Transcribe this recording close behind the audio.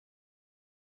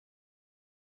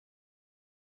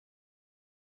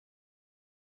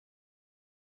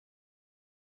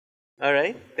All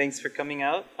right, thanks for coming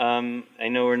out. I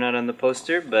know we're not on the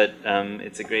poster, but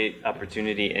it's a great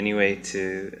opportunity anyway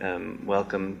to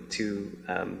welcome two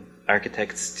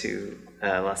architects to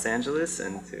Los Angeles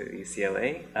and to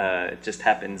UCLA. It just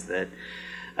happens that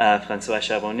Francois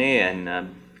Charbonnet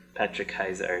and Patrick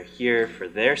Heiz are here for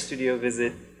their studio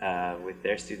visit with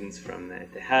their students from the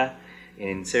ETH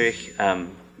in Zurich.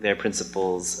 They're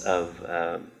principals of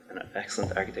an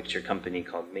excellent architecture company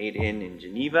called Made in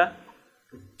Geneva.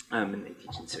 And they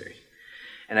teach in Zurich.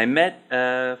 And I met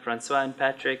Francois and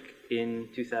Patrick in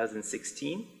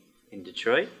 2016 in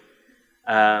Detroit.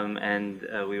 And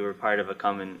we were part of a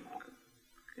common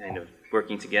kind of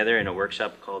working together in a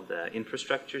workshop called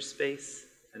Infrastructure Space.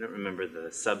 I don't remember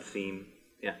the sub-theme.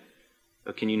 Yeah.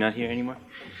 Oh, can you not hear anymore?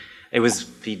 It was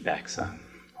feedback,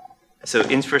 so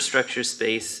infrastructure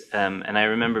space. And I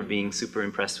remember being super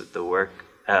impressed with the work.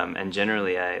 And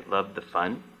generally, I loved the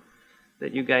fun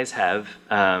that you guys have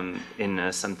in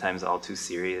a sometimes all too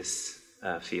serious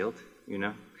field, you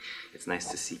know? It's nice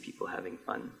to see people having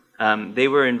fun. They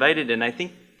were invited, and I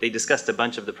think they discussed a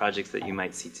bunch of the projects that you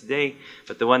might see today,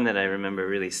 but the one that I remember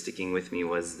really sticking with me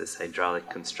was this hydraulic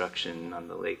construction on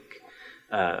the lake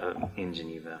in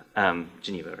Geneva.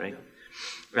 Geneva,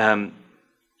 right?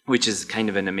 Which is kind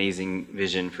of an amazing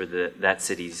vision for that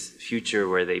city's future,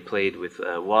 where they played with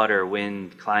water,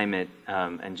 wind, climate,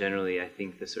 and generally, I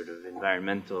think, the sort of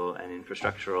environmental and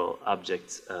infrastructural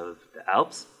objects of the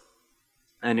Alps.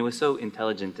 And it was so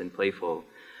intelligent and playful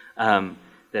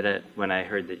that when I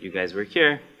heard that you guys were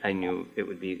here, I knew it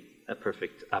would be a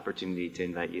perfect opportunity to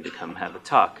invite you to come have a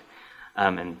talk.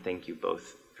 And thank you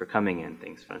both for coming in.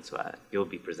 Thanks, Francois. You'll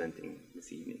be presenting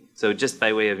this evening. So just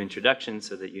by way of introduction,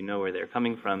 so that you know where they're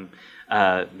coming from,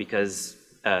 because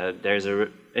there's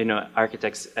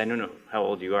architects, I don't know how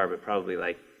old you are, but probably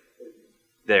like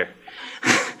there.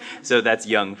 So that's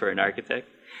young for an architect,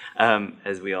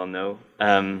 as we all know.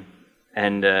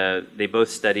 And they both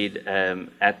studied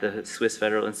at the Swiss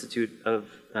Federal Institute of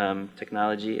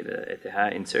Technology at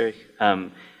ETH in Zurich.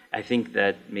 I think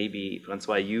that maybe,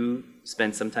 Francois, you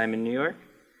spent some time in New York?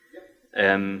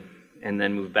 And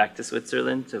then moved back to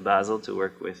Switzerland, to Basel, to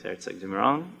work with Herzog de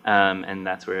Meuron. And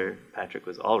that's where Patrick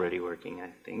was already working, I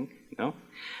think, no?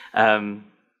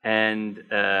 And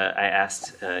I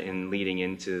asked in leading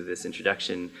into this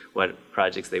introduction what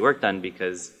projects they worked on,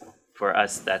 because for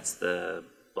us, that's the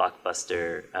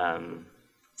blockbuster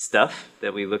stuff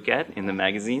that we look at in the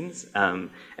magazines.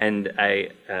 And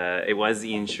it was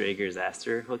Ian Schrager's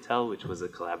Astor Hotel, which was a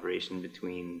collaboration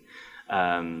between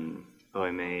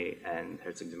OMA and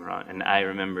Herzog de Meuron. And I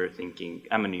remember thinking,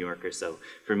 I'm a New Yorker, so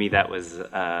for me that was,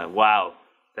 wow,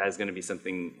 that is going to be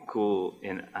something cool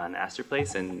on Astor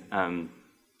Place. And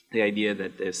the idea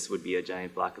that this would be a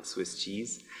giant block of Swiss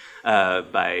cheese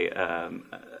by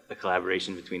a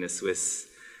collaboration between a Swiss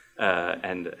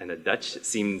and a Dutch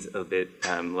seemed a bit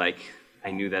like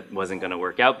I knew that wasn't going to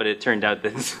work out, but it turned out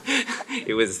that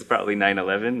it was probably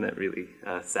 9/11 that really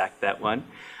sacked that one.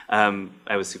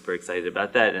 I was super excited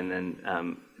about that, and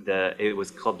then it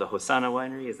was called the Hosanna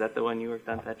Winery. Is that the one you worked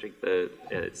on, Patrick?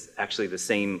 It's actually the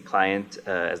same client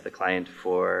as the client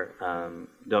for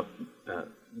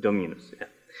Dominus.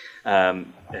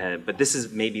 Yeah. But this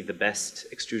is maybe the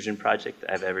best extrusion project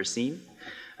I've ever seen.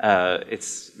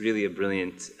 It's really a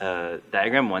brilliant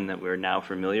diagram, one that we're now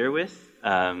familiar with,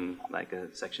 like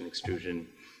a section extrusion.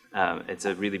 It's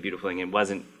a really beautiful thing. It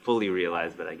wasn't fully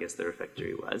realized, but I guess the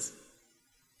refectory was.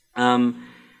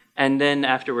 And then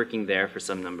after working there for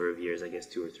some number of years, I guess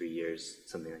 2 or 3 years,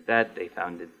 something like that, they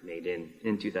founded Made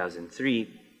in 2003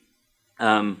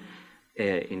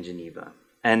 in Geneva.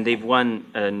 And they've won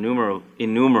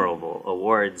innumerable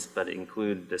awards, but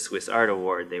include the Swiss Art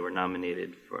Award. They were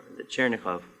nominated for the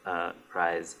Chernikov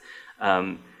Prize.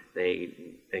 They,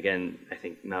 again, I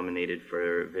think, nominated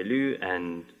for Velu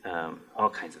and all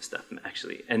kinds of stuff,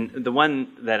 actually. And the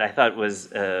one that I thought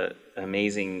was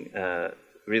amazing,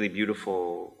 really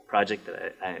beautiful project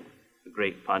that I have a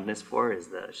great fondness for is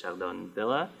the Chardon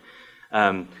Villa,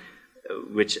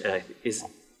 which is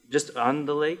just on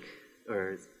the lake,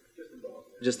 or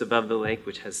just above the lake,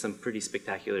 which has some pretty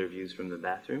spectacular views from the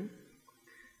bathroom,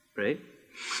 right?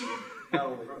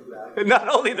 Not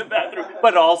only the bathroom,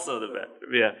 but also the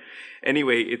bathroom. Yeah.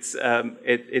 Anyway, it's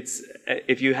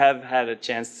if you have had a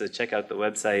chance to check out the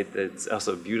website, it's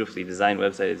also a beautifully designed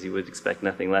website, as you would expect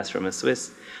nothing less from a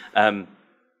Swiss.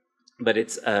 But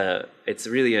it's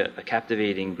really a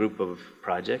captivating group of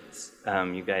projects.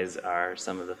 You guys are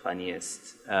some of the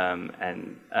funniest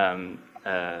and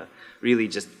really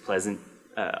just pleasant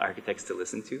architects to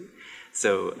listen to.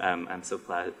 So I'm so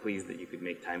pleased that you could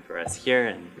make time for us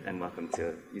here, and welcome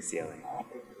to UCLA.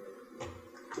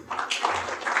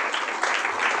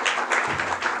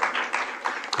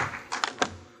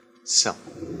 So,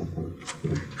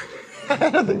 I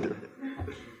don't think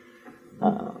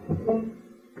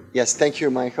yes, thank you,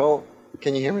 Michael.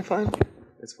 Can you hear me fine?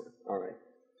 That's fine. All right.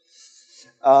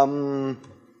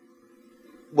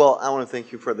 Well, I want to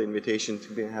thank you for the invitation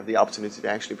to have the opportunity to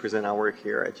actually present our work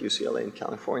here at UCLA in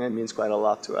California. It means quite a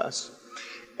lot to us.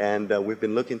 And we've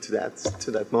been looking to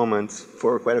that moment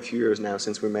for quite a few years now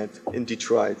since we met in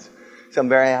Detroit. So I'm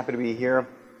very happy to be here.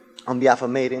 On behalf of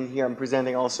Maiden here, I'm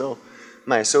presenting also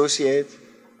my associate,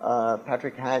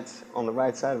 Patrick Heiz, on the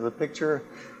right side of the picture.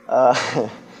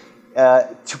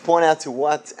 To point out to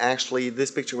what actually this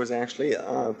picture was actually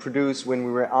produced when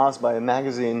we were asked by a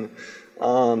magazine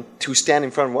to stand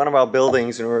in front of one of our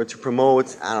buildings in order to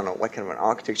promote, I don't know, what kind of an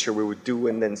architecture we would do,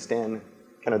 and then stand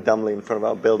kind of dumbly in front of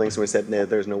our buildings. And we said, no,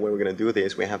 there's no way we're going to do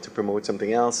this. We have to promote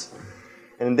something else.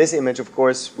 And in this image, of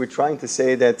course, we're trying to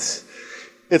say that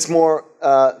it's more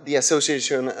the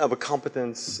association of a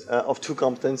competence, of two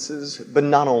competences, but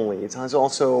not only. It has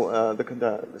also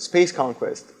the space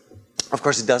conquest. Of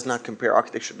course, it does not compare,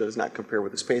 architecture does not compare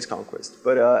with the space conquest.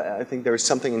 But I think there is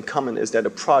something in common, is that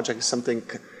a project is something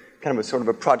kind of a sort of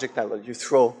a projectile that you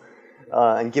throw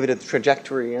and give it a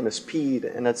trajectory and a speed.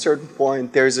 And at a certain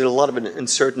point, there's a lot of an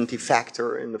uncertainty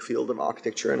factor in the field of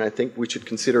architecture. And I think we should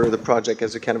consider the project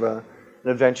as a kind of an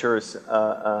adventurous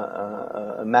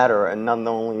matter and not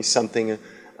only something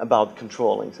about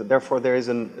controlling. So therefore, there is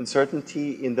an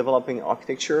uncertainty in developing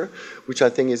architecture, which I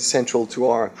think is central to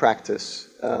our practice.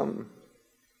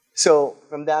 So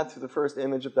from that to the first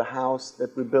image of the house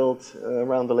that we built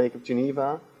around the Lake of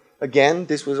Geneva. Again,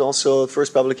 this was also the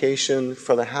first publication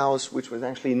for the house, which was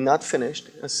actually not finished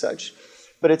as such.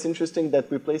 But it's interesting that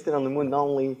we placed it on the moon not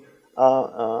only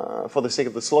for the sake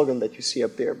of the slogan that you see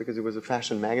up there, because it was a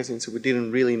fashion magazine, so we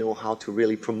didn't really know how to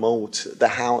really promote the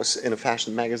house in a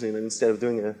fashion magazine. And instead of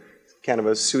doing a kind of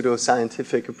a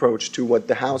pseudo-scientific approach to what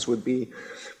the house would be,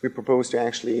 we proposed to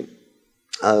actually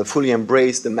fully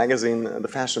embrace the magazine, the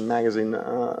fashion magazine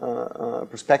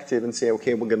perspective, and say,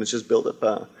 okay, we're going to just build up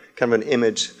a kind of an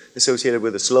image associated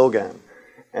with a slogan.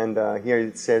 And here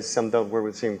it says, some don't work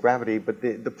with the same gravity. But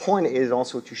the point is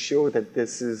also to show that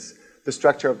this is, the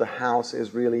structure of the house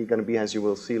is really going to be, as you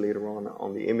will see later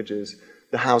on the images,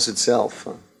 the house itself.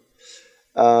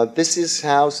 This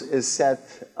house is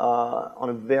set on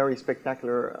a very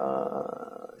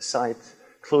spectacular site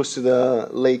close to the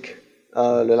lake,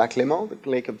 Le Lac Léman, the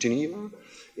Lake of Geneva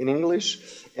in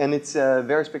English. And it's a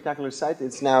very spectacular site.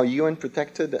 It's now UN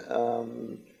protected,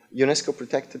 UNESCO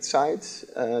protected site.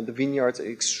 The vineyards are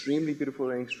extremely beautiful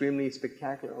and extremely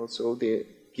spectacular. Also, they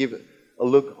give a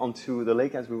look onto the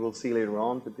lake, as we will see later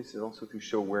on. But this is also to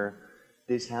show where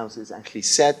this house is actually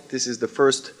set. This is the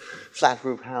first flat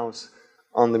roof house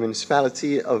on the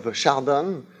municipality of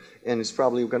Chardon, and it's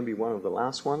probably going to be one of the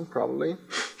last one, probably.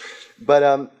 But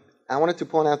I wanted to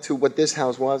point out to what this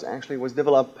house was. Actually, was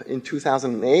developed in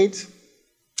 2008,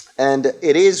 and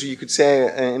it is, you could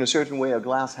say, in a certain way, a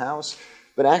glass house.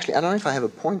 But actually, I don't know if I have a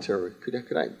pointer. Could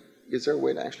I? Is there a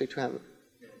way to actually to have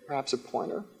perhaps a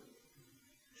pointer?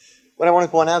 What I want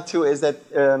to point out too is that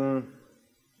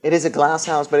it is a glass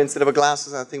house, but instead of a glass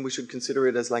house, I think we should consider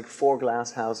it as like 4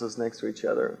 glass houses next to each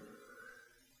other.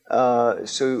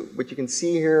 So what you can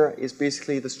see here is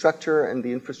basically the structure and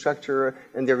the infrastructure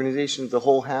and the organization of the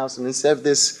whole house. And instead of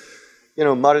this,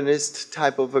 modernist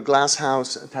type of a glass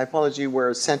house typology where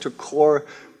a central core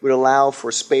would allow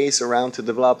for space around to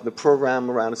develop the program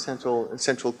around a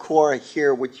central core,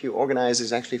 here what you organize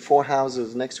is actually 4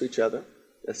 houses next to each other.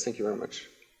 Yes, thank you very much.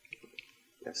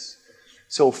 Yes.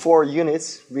 So 4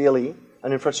 units, really,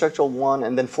 an infrastructural one,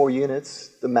 and then 4 units,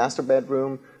 the master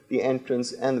bedroom, the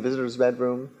entrance and the visitor's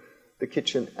bedroom, the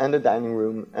kitchen and the dining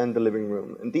room and the living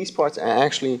room. And these parts are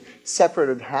actually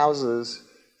separated houses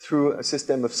through a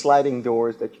system of sliding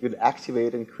doors that you could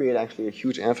activate and create actually a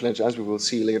huge enfilage, as we will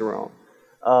see later on.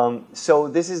 So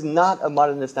this is not a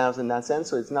modernist house in that sense,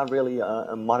 so it's not really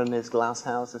a modernist glass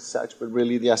house as such, but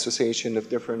really the association of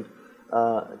different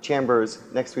chambers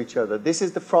next to each other. This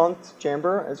is the front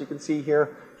chamber, as you can see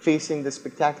here, facing the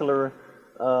spectacular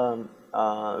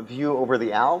view over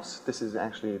the Alps. This is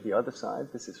actually the other side.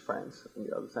 This is France. On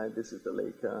the other side, this is the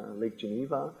Lake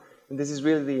Geneva. And this is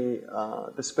really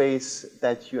the space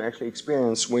that you actually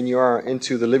experience when you are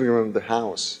into the living room of the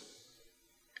house.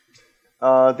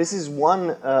 This is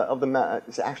one of the,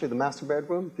 it's actually the master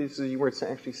bedroom. This is, you were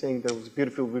actually saying there was a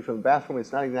beautiful view from the bathroom.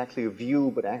 It's not exactly a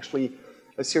view, but actually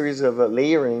a series of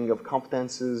layering of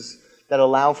competences that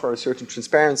allow for a certain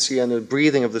transparency and a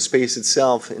breathing of the space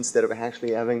itself instead of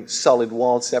actually having solid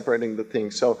walls separating the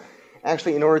things. So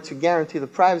actually, in order to guarantee the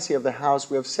privacy of the house,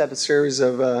 we have set a series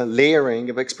of layering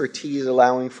of expertise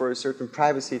allowing for a certain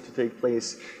privacy to take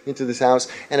place into this house,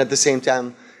 and at the same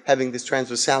time having this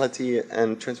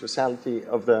transversality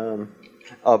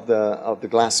of the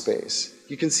glass space.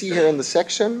 You can see here in the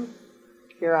section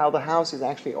here how the house is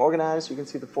actually organized. You can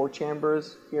see the 4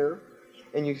 chambers here.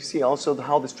 And you can see also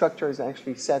how the structure is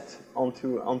actually set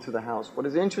onto the house. What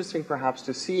is interesting perhaps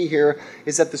to see here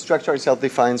is that the structure itself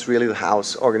defines really the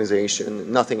house organization,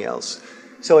 nothing else.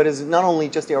 So it is not only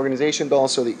just the organization, but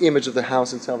also the image of the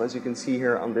house itself, as you can see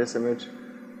here on this image.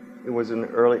 It was an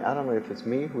early, I don't know if it's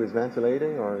me who is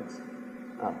ventilating or it's,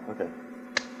 okay.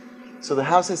 So the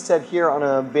house is set here on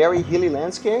a very hilly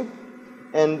landscape.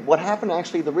 And what happened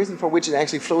actually, the reason for which it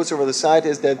actually floats over the site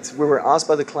is that we were asked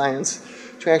by the clients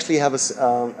to actually have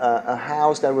a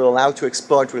house that will allow to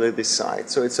exploit really this site.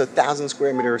 So it's a 1,000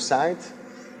 square meter site.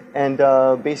 And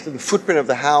basically the footprint of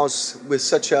the house with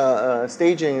such a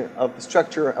staging of the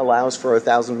structure allows for a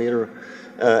 1,000 meter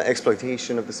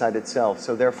exploitation of the site itself.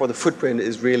 So therefore the footprint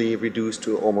is really reduced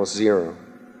to almost zero.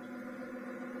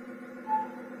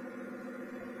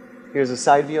 Here's a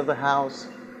side view of the house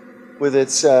with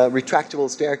its retractable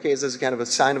staircase as a kind of a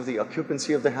sign of the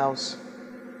occupancy of the house.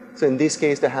 So in this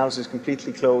case, the house is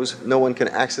completely closed. No one can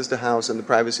access the house, and the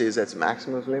privacy is at its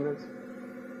maximum limit.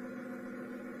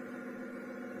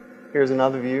 Here's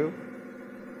another view.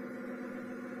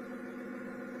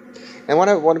 And what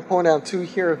I want to point out too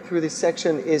here through this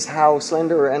section is how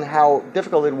slender and how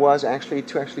difficult it was actually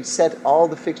to set all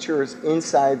the fixtures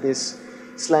inside this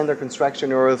slender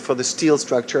construction, or for the steel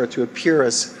structure to appear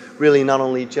as really not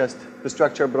only just the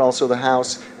structure but also the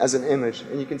house as an image.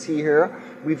 And you can see here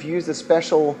we've used a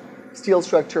special steel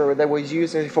structure that was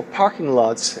used for parking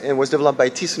lots and was developed by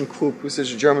ThyssenKrupp, which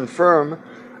is a German firm,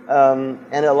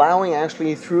 and allowing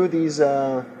actually through these,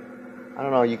 I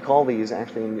don't know, you call these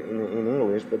actually in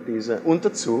English, but these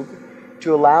Unterzug,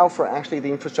 to allow for actually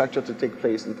the infrastructure to take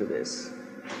place into this.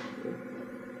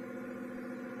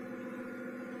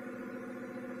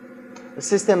 The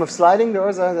system of sliding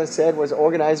doors, as I said, was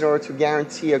organized in order to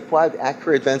guarantee a quite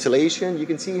accurate ventilation. You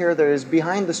can see here there is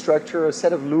behind the structure a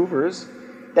set of louvers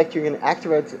that you can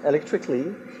activate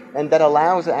electrically, and that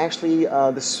allows actually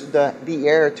the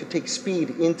air to take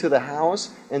speed into the house,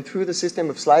 and through the system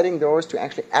of sliding doors to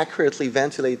actually accurately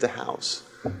ventilate the house.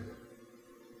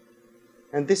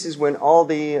 And this is when all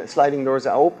the sliding doors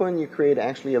are open, you create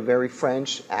actually a very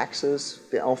French axis,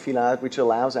 the enfilade, which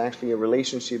allows actually a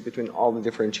relationship between all the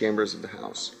different chambers of the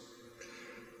house.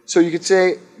 So you could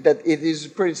say that it is a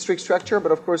pretty strict structure,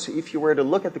 but of course if you were to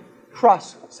look at the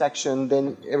cross section,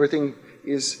 then everything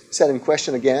is set in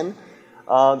question again.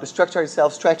 The structure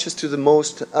itself stretches to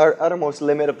the uttermost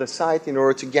limit of the site in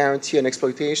order to guarantee an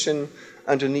exploitation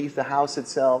underneath the house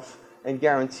itself and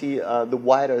guarantee the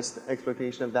widest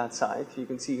exploitation of that site. You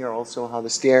can see here also how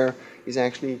the stair is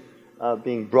actually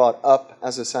being brought up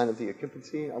as a sign of the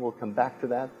occupancy. I will come back to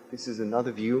that. This is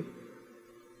another view.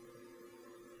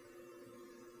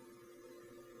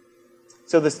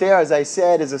 So the stair, as I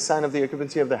said, is a sign of the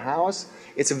occupancy of the house.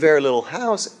 It's a very little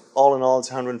house. All in all, it's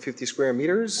 150 square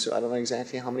meters. So I don't know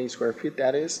exactly how many square feet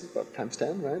that is. About times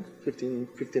 10, right?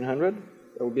 1,500.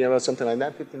 That would be about something like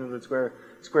that, 1,500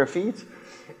 square feet.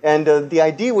 And the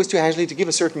idea was to actually to give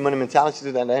a certain monumentality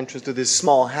to that entrance, to this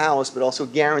small house, but also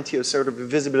guarantee a sort of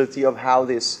visibility of how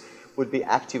this would be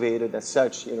activated as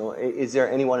such. You know, is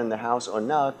there anyone in the house or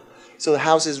not? So the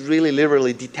house is really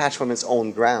literally detached from its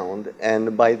own ground,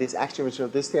 and by this activation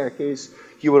of this staircase,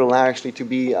 you would allow actually to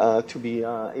be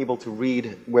able to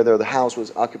read whether the house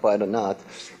was occupied or not.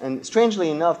 And strangely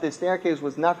enough, this staircase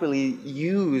was not really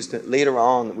used later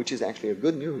on, which is actually a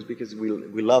good news because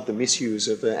we love the misuse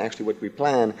of actually what we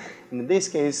plan. And in this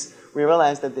case, we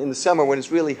realized that in the summer when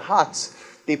it's really hot,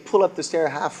 they pull up the stair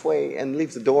halfway and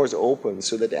leave the doors open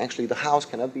so that actually the house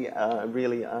cannot be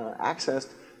really accessed,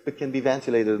 but can be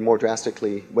ventilated more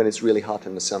drastically when it's really hot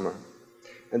in the summer.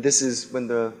 And this is when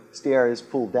the stair is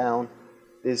pulled down,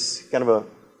 this kind of a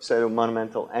sort of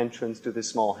monumental entrance to this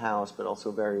small house, but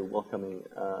also very welcoming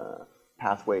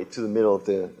pathway to the middle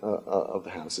of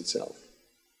the house itself.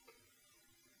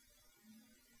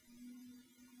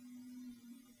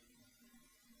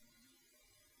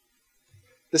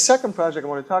 The second project I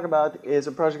want to talk about is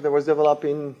a project that was developed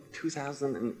in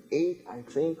 2008, I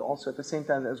think, also at the same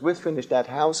time as we finished that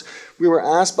house. We were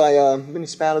asked by a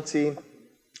municipality,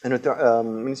 in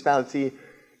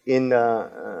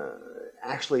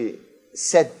actually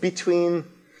set between,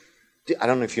 I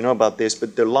don't know if you know about this,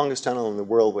 but the longest tunnel in the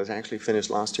world was actually finished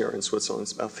last year in Switzerland.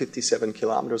 It's about 57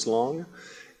 kilometers long,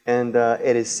 and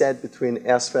it is set between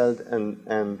Ersfeld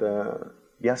and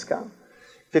Biasca.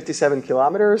 57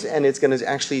 kilometers, and it's going to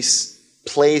actually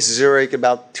place Zurich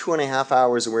about 2.5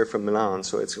 hours away from Milan.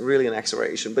 So it's really an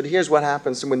acceleration. But here's what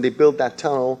happens when they build that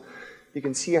tunnel. You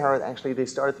can see how actually they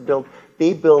started to build.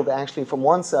 They build actually from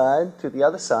one side to the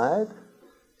other side,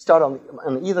 start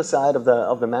on either side of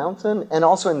the mountain, and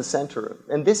also in the center.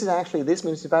 And this is actually, this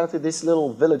municipality, this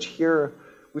little village here,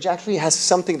 which actually has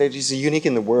something that is unique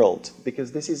in the world,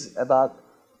 because this is about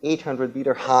 800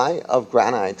 meter high of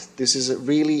granite. This is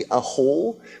really a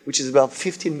hole which is about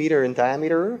 15 meter in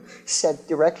diameter, set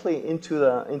directly into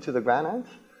the granite,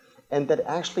 and that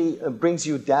actually brings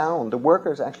you down. The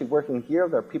workers actually working here.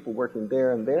 There are people working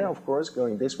there and there, of course,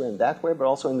 going this way and that way, but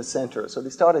also in the center. So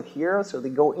they started here, so they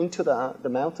go into the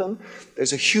mountain.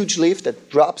 There's a huge lift that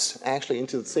drops actually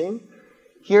into the thing.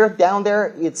 Here, down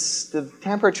there, the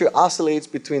temperature oscillates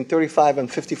between 35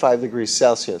 and 55 degrees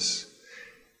Celsius.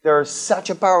 There's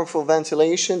such a powerful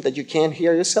ventilation that you can't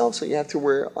hear yourself, so you have to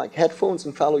wear like headphones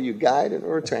and follow your guide in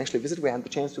order to actually visit. We had the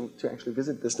chance to actually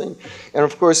visit this thing. And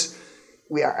of course,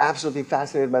 we are absolutely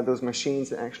fascinated by those machines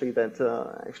that actually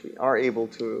are able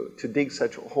to dig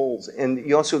such holes. And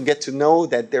you also get to know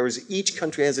that each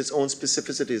country has its own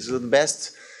specificities. So the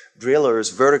best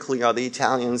drillers vertically are the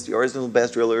Italians, the original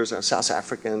best drillers are South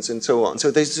Africans, and so on. So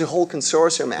there's a whole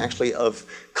consortium actually of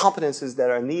competences that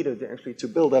are needed actually to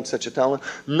build up such a tunnel.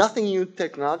 Nothing new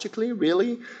technologically,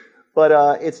 really, but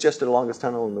it's just the longest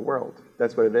tunnel in the world.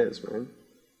 That's what it is, right?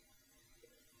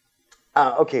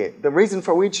 Okay, the reason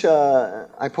for which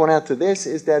I point out to this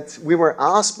is that we were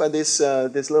asked by this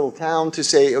little town to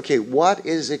say, okay, what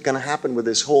is it going to happen with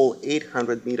this whole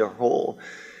 800-meter hole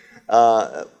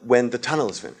when the tunnel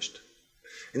is finished?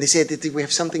 And they said that we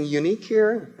have something unique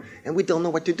here, and we don't know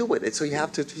what to do with it. So you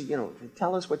have to,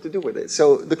 tell us what to do with it.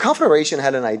 So the Confederation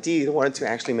had an idea. They wanted to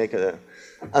actually make an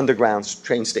underground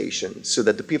train station so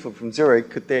that the people from Zurich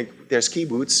could take their ski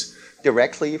boots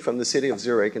directly from the city of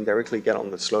Zurich and directly get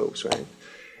on the slopes, right?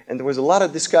 And there was a lot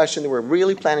of discussion. They were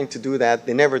really planning to do that.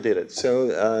 They never did it. So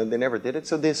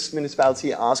So this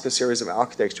municipality asked a series of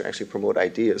architects to actually promote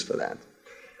ideas for that.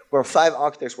 Where 5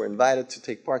 architects were invited to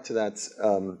take part to that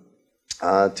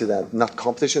not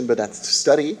competition, but that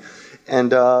study.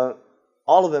 And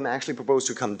all of them actually proposed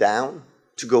to come down,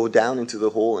 to go down into the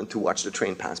hole and to watch the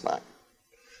train pass by.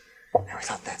 And I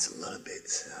thought that's a little bit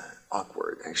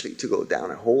awkward, actually, to go down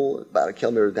a hole about 1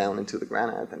 kilometer down into the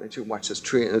granite and to watch this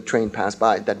train pass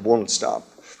by that won't stop.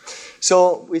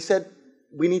 So we said,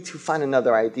 we need to find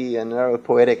another idea, another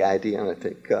poetic idea, I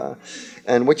think.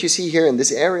 And what you see here in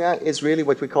this area is really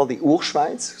what we call the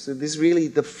Urschweiz. So this is really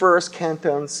the first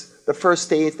cantons, the first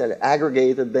states that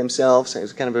aggregated themselves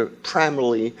as kind of a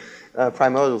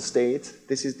primordial state.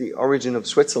 This is the origin of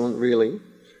Switzerland, really.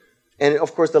 And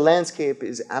of course, the landscape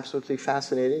is absolutely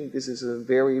fascinating. This is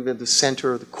the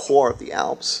center, the core of the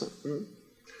Alps.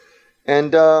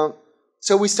 And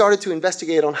so we started to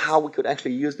investigate on how we could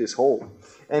actually use this hole.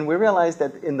 And we realized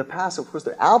that in the past, of course,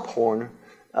 the Alp horn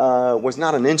was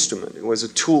not an instrument. It was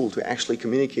a tool to actually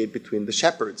communicate between the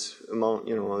shepherds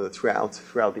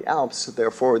throughout the Alps. So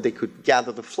therefore, they could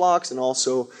gather the flocks and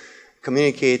also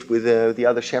communicate with the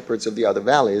other shepherds of the other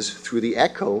valleys through the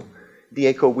echo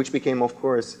which became, of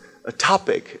course, a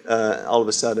topic all of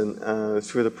a sudden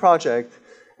through the project.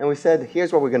 And we said,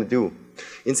 here's what we're going to do.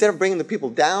 Instead of bringing the people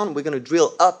down, we're going to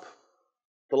drill up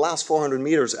the last 400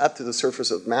 meters up to the surface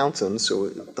of the mountain. So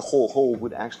the whole hole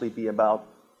would actually be about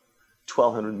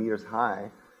 1,200 meters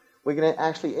high. We're going to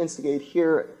actually instigate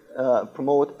here,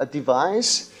 promote a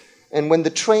device. And when the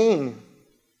train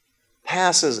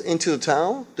passes into the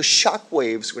tunnel, the shock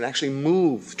waves would actually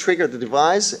trigger the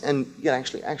device, and you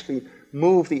can actually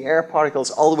move the air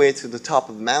particles all the way to the top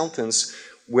of the mountains.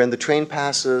 When the train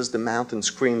passes, the mountain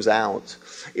screams out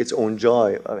its own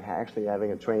joy of actually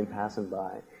having a train passing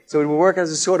by. So it would work as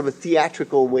a sort of a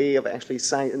theatrical way of actually a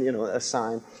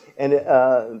sign. And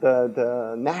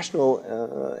the national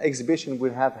exhibition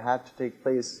would have had to take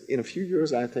place in a few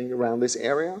years, I think, around this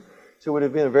area. So it would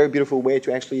have been a very beautiful way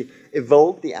to actually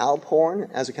evoke the Alp horn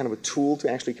as a kind of a tool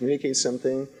to actually communicate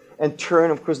something, and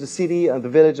turn, of course, the city, the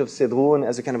village of Sedrun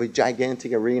as a kind of a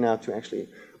gigantic arena to actually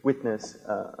witness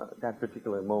that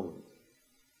particular moment.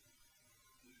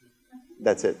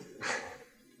 That's it.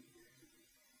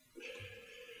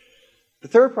 The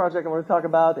third project I want to talk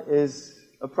about is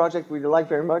a project we like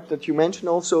very much that you mentioned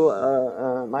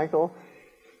also, Michael.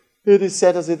 It is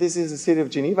said as that this is the city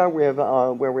of Geneva,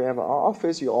 where we have our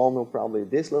office. You all know probably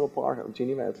this little part of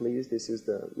Geneva at least. This is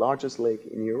the largest lake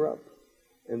in Europe.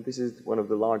 And this is one of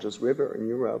the largest rivers in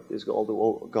Europe. This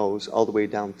goes all the way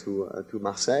down to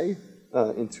Marseille,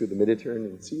 into the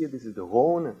Mediterranean Sea. This is the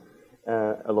Rhone.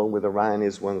 along with the Rhine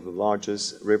is one of the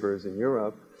largest rivers in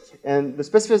Europe. And the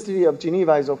specificity of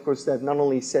Geneva is, of course, that not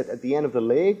only set at the end of the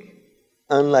lake,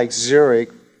 unlike Zurich,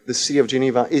 the city of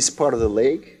Geneva is part of the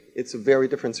lake. It's a very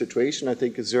different situation. I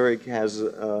think Zurich has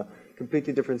a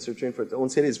completely different situation for its own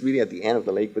city. It's really at the end of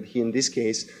the lake, but here in this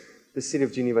case, the city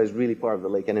of Geneva is really part of the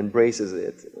lake and embraces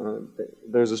it.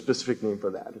 There's a specific name for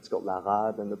that. It's called La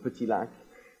Rade and the Petit Lac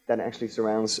that actually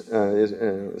surround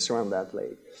that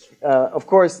lake. Of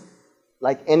course,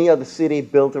 like any other city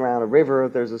built around a river,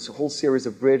 there's this whole series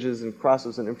of bridges and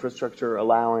crosses and infrastructure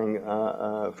allowing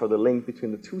for the link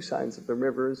between the two sides of the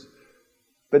rivers.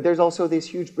 But there's also this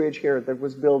huge bridge here that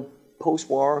was built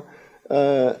post-war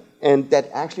and that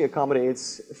actually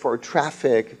accommodates for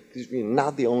traffic. It's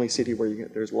not the only city where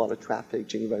there's a lot of traffic.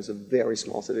 Geneva is a very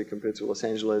small city compared to Los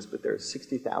Angeles, but there are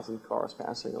 60,000 cars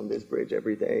passing on this bridge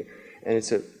every day, and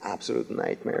it's an absolute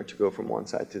nightmare to go from one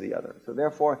side to the other. So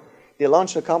therefore, they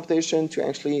launched a competition to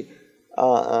actually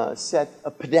set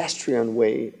a pedestrian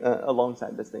way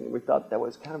alongside this thing. We thought that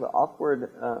was kind of an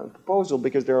awkward proposal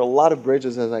because there are a lot of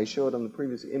bridges, as I showed on the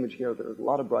previous image here. There's a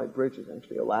lot of bright bridges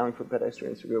actually allowing for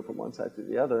pedestrians to go from one side to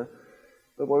the other.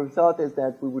 But what we thought is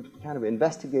that we would kind of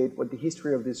investigate what the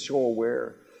history of this shore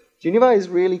were. Geneva is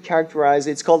really characterized,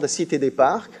 it's called the Cité des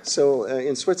Parcs. So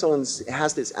in Switzerland, it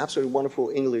has this absolutely wonderful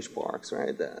English parks,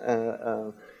 right?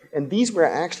 And these were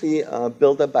actually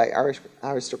built up by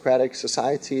aristocratic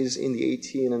societies in the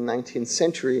 18th and 19th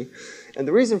century. And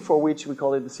the reason for which we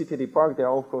call it the Cité des Parcs, they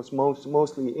are of course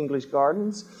mostly English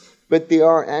gardens, but they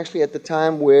are actually at the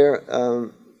time where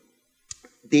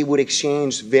they would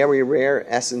exchange very rare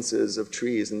essences of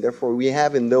trees. And therefore we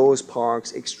have in those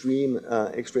parks extreme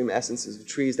essences of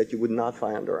trees that you would not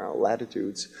find under our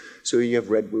latitudes. So you have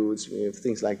redwoods, you have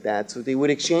things like that. So they would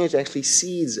exchange actually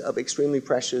seeds of extremely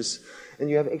precious, and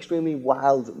you have extremely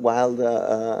wild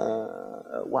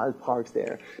parks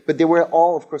there. But they were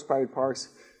all, of course, private parks,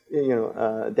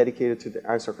 dedicated to the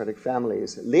aristocratic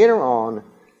families. Later on,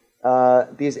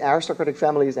 these aristocratic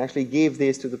families actually gave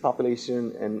this to the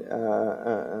population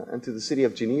and to the city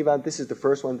of Geneva. This is the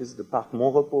first one. This is the Parc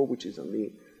Montrepos, which is on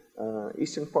the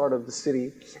eastern part of the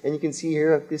city. And you can see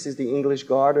here, this is the English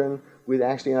garden with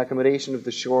actually an accommodation of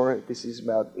the shore. This is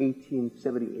about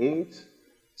 1878.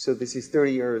 So this is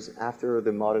 30 years after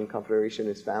the modern confederation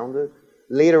is founded.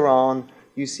 Later on,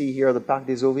 you see here the Parc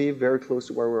des Eaux Vives, very close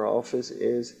to where our office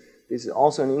is. This is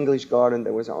also an English garden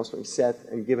that was also set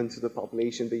and given to the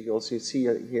population, but you also see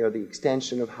here the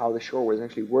extension of how the shore was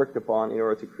actually worked upon in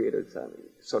order to create a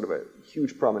sort of a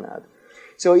huge promenade.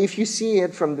 So if you see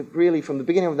it from the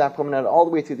beginning of that promenade all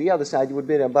the way to the other side, you would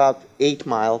be about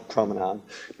 8-mile promenade.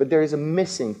 But there is a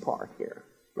missing part here,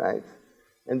 right?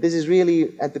 And this is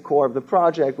really at the core of the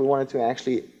project. We wanted to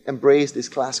actually embrace this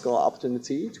classical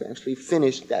opportunity to actually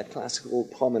finish that classical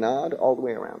promenade all the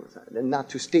way around the side, and not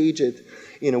to stage it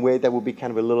in a way that would be kind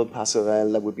of a little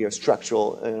passerelle, that would be a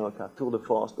structural, tour de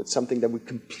force, but something that would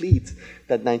complete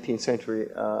that 19th century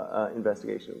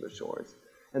investigation of the shores.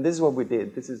 And this is what we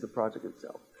did. This is the project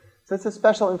itself. So it's a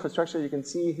special infrastructure. You can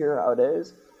see here how it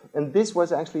is. And this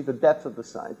was actually the depth of the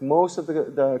site. Most of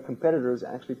the competitors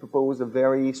actually proposed a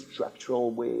very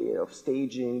structural way of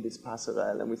staging this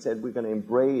passerelle. And we said we're going to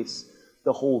embrace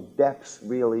the whole depth,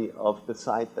 really, of the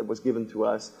site that was given to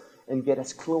us and get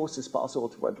as close as possible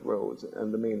to what roads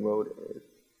and the main road is.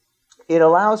 It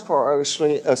allows for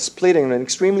actually a splitting, an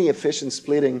extremely efficient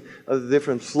splitting of the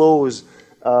different flows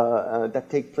that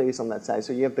take place on that side.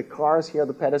 So you have the cars here,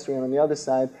 the pedestrian on the other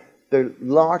side, the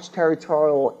large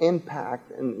territorial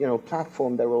impact and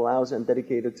platform that allows and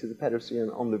dedicated to the pedestrian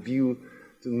on the view,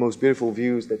 to the most beautiful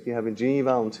views that you have in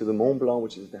Geneva, onto the Mont Blanc,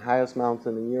 which is the highest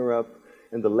mountain in Europe,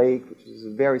 and the lake, which is a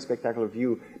very spectacular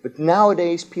view. But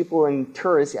nowadays, people and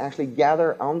tourists actually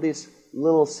gather on this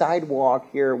little sidewalk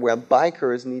here where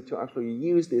bikers need to actually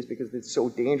use this because it's so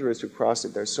dangerous to cross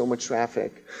it. There's so much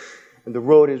traffic. And the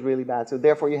road is really bad. So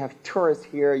therefore, you have tourists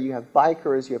here, you have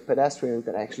bikers, you have pedestrians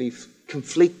that actually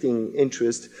conflicting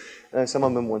interest. Some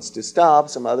of them wants to stop,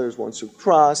 some others wants to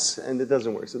cross, and it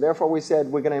doesn't work. So therefore, we said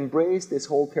we're going to embrace this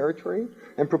whole territory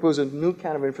and propose a new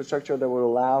kind of infrastructure that will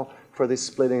allow for this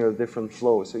splitting of different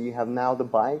flows. So you have now the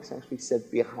bikes actually set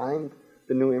behind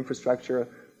the new infrastructure,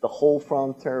 the whole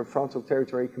frontal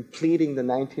territory, completing the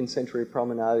 19th century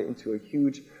promenade into a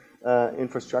huge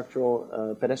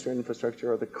infrastructural, pedestrian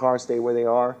infrastructure. The cars stay where they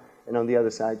are, and on the other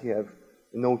side you have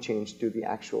no change to the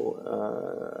actual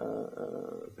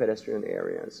pedestrian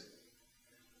areas.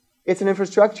 It's an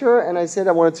infrastructure, and I said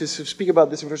I wanted to speak about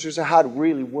this infrastructure, how it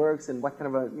really works, and what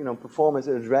kind of a performance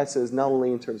it addresses, not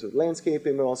only in terms of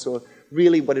landscaping, but also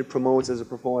really what it promotes as a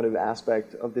performative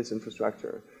aspect of this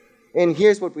infrastructure. And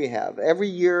here's what we have. Every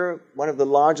year, one of the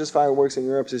largest fireworks in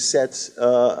Europe is set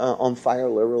on fire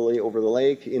literally over the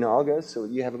lake in August. So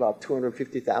you have about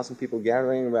 250,000 people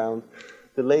gathering around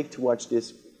the lake to watch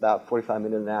this about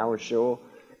 45-minute an hour show.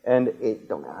 And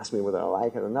don't ask me whether I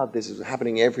like it or not. This is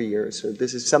happening every year. So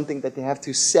this is something that they have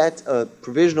to set a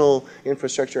provisional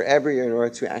infrastructure every year in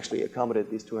order to actually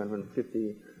accommodate these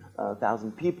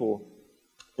 250,000 people.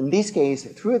 In this case,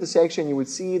 through the section, you would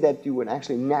see that you would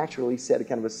actually naturally set a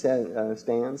kind of a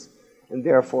stance, and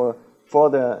therefore, for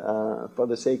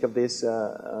the sake of this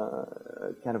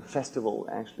kind of festival,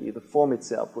 actually, the form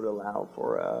itself would allow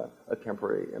for a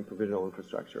temporary and provisional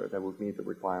infrastructure that would meet the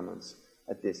requirements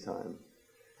at this time.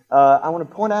 I want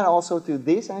to point out also to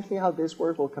this, actually, how this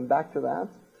works. We'll come back to that.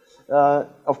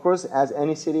 Of course, as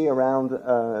any city around,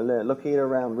 located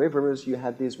around rivers, you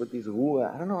had these with these rules.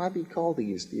 I don't know how you call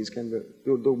these kind of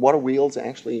the water wheels,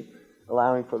 actually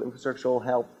allowing for the infrastructural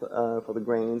help for the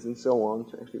grains and so on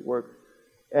to actually work.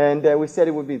 And we said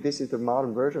it would be, this is the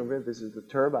modern version of it, this is the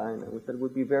turbine, and we said it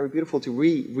would be very beautiful to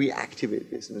reactivate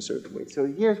this in a certain way. So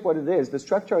here's what it is. The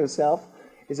structure itself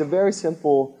is a very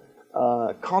simple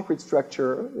concrete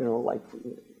structure, like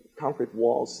concrete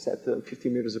walls set 50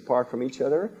 meters apart from each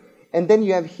other. And then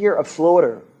you have here a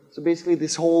floater. So basically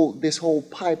this whole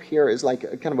pipe here is like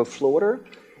a kind of a floater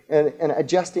and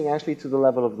adjusting actually to the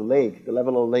level of the lake. The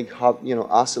level of the lake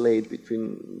oscillate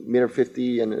between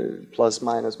 1.50 m and plus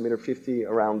minus 1.50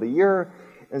 m around the year.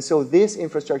 And so this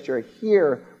infrastructure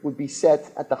here would be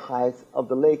set at the height of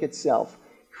the lake itself,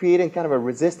 creating kind of a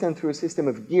resistance through a system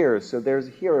of gears. So there's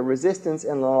here a resistance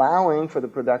and allowing for the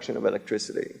production of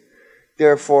electricity.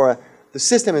 Therefore, the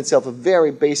system itself, a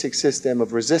very basic system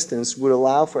of resistance, would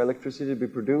allow for electricity to be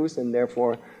produced and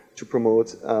therefore to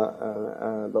promote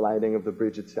the lighting of the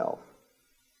bridge itself.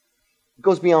 It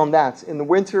goes beyond that. In the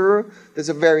winter, there's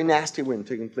a very nasty wind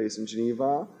taking place in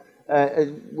Geneva,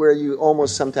 where you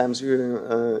almost sometimes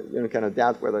kind of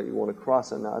doubt whether you want to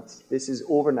cross or not. This is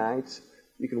overnight.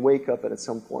 You can wake up and at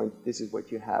some point, this is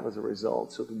what you have as a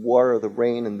result. So the water, the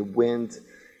rain, and the wind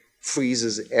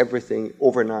freezes everything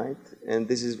overnight, and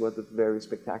this is what the very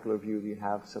spectacular view you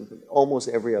have something almost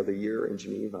every other year in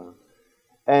Geneva.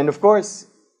 And of course,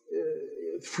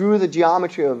 through the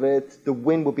geometry of it, the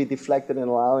wind will be deflected and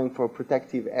allowing for a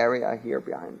protective area here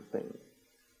behind the thing.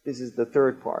 This is the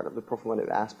third part of the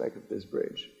performative aspect of this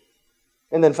bridge.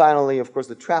 And then finally, of course,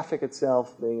 the traffic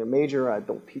itself being a major. I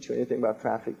don't teach you anything about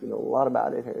traffic. You know a lot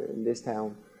about it here in this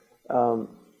town.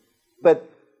 But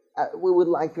we would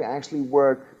like to actually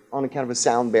work on a kind of a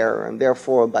sound barrier, and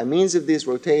therefore, by means of this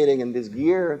rotating and this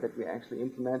gear that we actually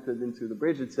implemented into the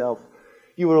bridge itself,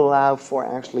 you would allow for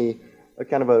actually a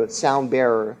kind of a sound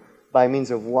barrier by means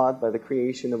of what? By the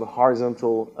creation of a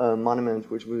horizontal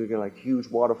monument, which would be like a huge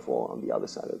waterfall on the other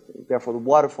side of the thing. Therefore, the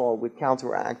waterfall would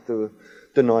counteract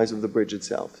the noise of the bridge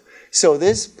itself. So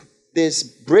this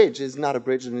bridge is not a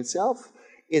bridge in itself.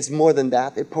 It's more than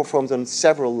that. It performs on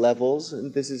several levels,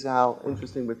 and this is how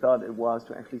interesting we thought it was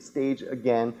to actually stage,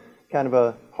 again, kind of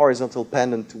a horizontal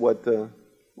pendant to what the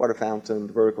water fountain,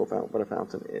 the vertical water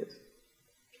fountain is.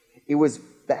 It was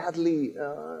badly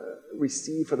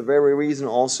received for the very reason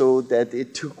also that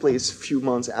it took place a few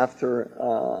months after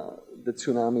the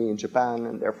tsunami in Japan,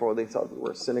 and therefore they thought we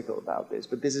were cynical about this.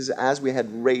 But this is as we had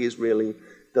raised really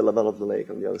the level of the lake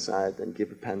on the other side and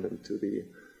give a pendant to the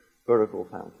vertical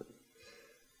fountain.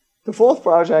 The fourth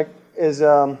project is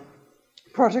a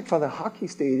project for the hockey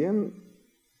stadium.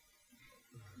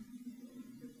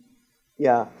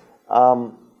 Yeah,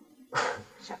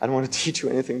 I don't want to teach you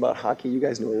anything about hockey. You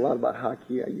guys know a lot about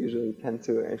hockey. I usually tend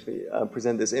to actually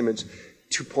present this image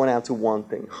to point out to one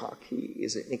thing. Hockey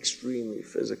is an extremely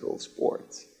physical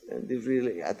sport. And this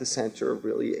really, at the center of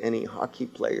really any hockey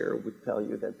player would tell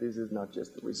you that this is not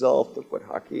just the result of what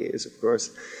hockey is, of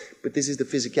course, but this is the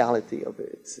physicality of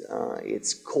it.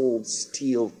 It's cold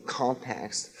steel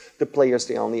contacts. The players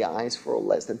stay on the ice for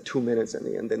less than 2 minutes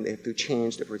and then they have to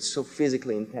change. It's so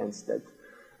physically intense that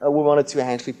we wanted to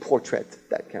actually portrait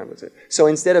that kind of thing. So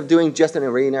instead of doing just an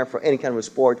arena for any kind of a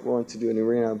sport, we wanted to do an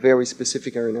arena, a very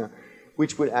specific arena,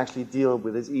 which would actually deal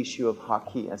with this issue of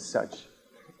hockey as such.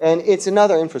 And it's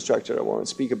another infrastructure I want to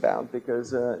speak about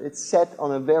because it's set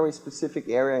on a very specific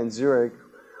area in Zurich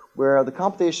where the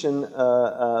competition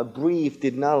brief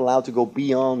did not allow to go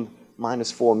beyond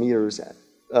 -4 meters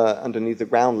underneath the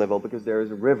ground level because there is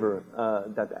a river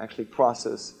that actually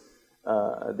crosses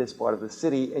this part of the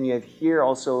city. And you have here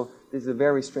also, this is a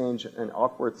very strange and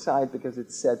awkward site because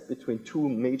it's set between two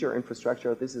major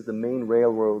infrastructure. This is the main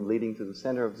railroad leading to the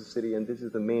center of the city, and this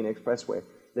is the main expressway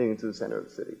leading to the center of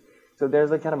the city. So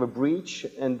there's a kind of a breach,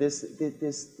 and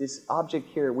this object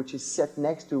here, which is set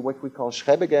next to what we call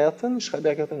Schrebergärten.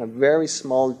 Schrebergärten are very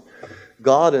small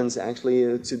gardens,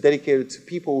 actually, dedicated to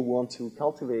people who want to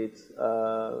cultivate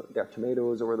their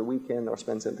tomatoes over the weekend or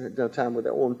spend their time with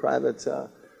their own private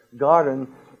garden.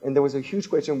 And there was a huge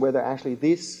question whether actually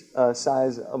this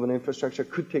size of an infrastructure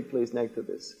could take place next to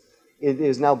this. It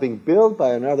is now being built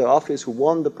by another office who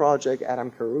won the project,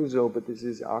 Adam Caruso, but this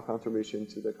is our contribution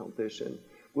to the competition.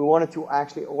 We wanted to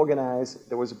actually organize,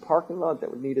 there was a parking lot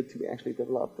that needed to be actually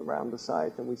developed around the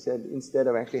site, and we said instead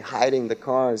of actually hiding the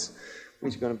cars,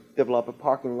 we're going to develop a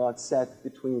parking lot set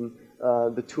between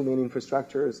the two main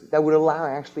infrastructures that would allow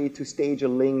actually to stage a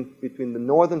link between the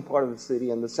northern part of the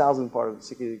city and the southern part of the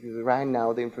city, because right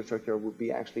now the infrastructure would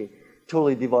be actually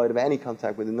totally devoid of any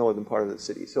contact with the northern part of the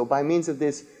city. So by means of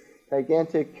this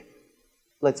gigantic,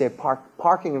 let's say,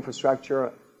 parking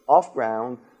infrastructure off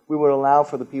ground, we would allow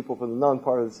for the people from the northern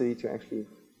part of the city to actually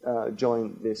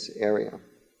join this area.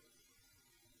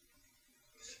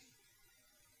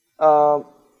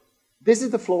 This is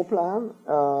the floor plan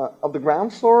of the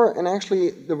ground floor, and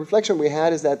actually the reflection we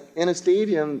had is that in a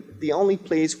stadium, the only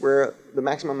place where the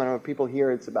maximum amount of people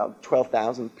here, it's about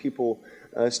 12,000 people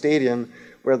stadium,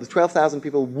 where the 12,000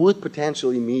 people would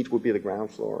potentially meet would be the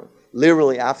ground floor.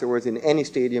 Literally afterwards, in any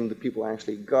stadium, the people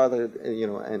actually gathered,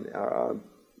 and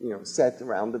set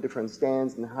around the different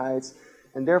stands and heights.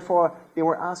 And therefore, they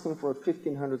were asking for a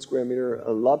 1,500 square meter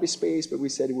lobby space, but we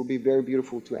said it would be very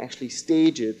beautiful to actually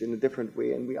stage it in a different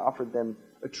way, and we offered them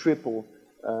a triple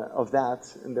of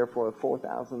that, and therefore a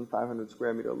 4,500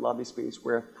 square meter lobby space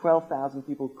where 12,000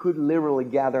 people could literally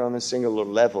gather on a singular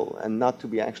level and not to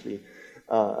be actually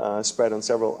spread on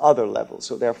several other levels.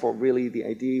 So therefore, really the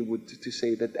idea would to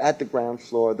say that at the ground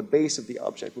floor, the base of the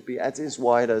object would be at its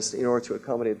widest in order to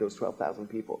accommodate those 12,000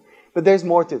 people. But there's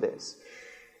more to this.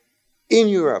 In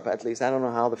Europe, at least, I don't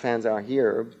know how the fans are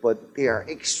here, but they are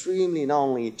extremely not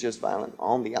only just violent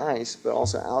on the ice, but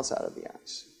also outside of the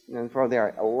ice. And for there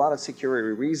are a lot of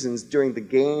security reasons. During the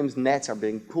games, nets are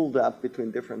being pulled up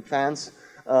between different fans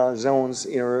zones,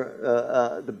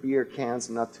 the beer cans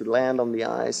not to land on the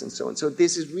ice and so on. So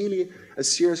this is really a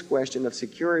serious question of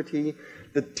security.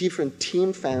 The different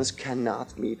team fans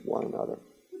cannot meet one another.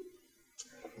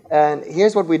 And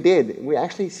here's what we did. We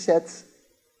actually set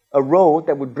a road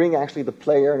that would bring actually the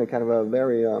player in a kind of a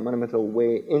very monumental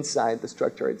way inside the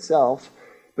structure itself.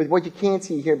 But what you can't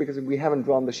see here, because we haven't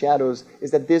drawn the shadows,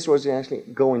 is that this was actually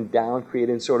going down,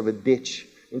 creating sort of a ditch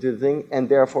into the thing, and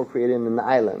therefore creating an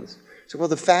island. So for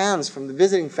the fans, from the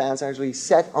visiting fans, actually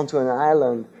set onto an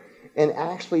island and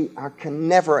actually are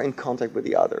never in contact with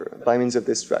the other by means of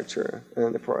this structure,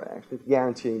 and therefore actually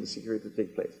guaranteeing the security to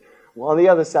take place. Well, on the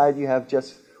other side, you have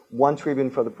just one tribune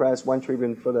for the press, one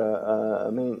tribune for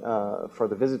the for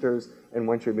the visitors, and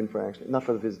one tribune for actually not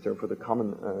for the visitor, for the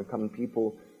common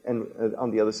people, and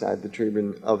on the other side, the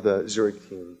tribune of the Zurich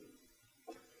team.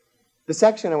 The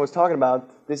section I was talking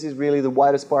about, this is really the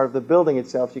widest part of the building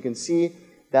itself. You can see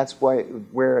that's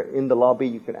where in the lobby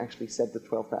you can actually set the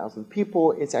 12,000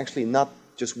 people. It's actually not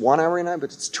just one arena,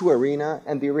 but it's two arenas,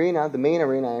 and the arena, the main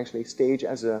arena, actually stage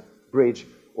as a bridge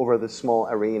over the small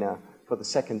arena for the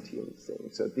second team thing.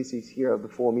 So this is here of the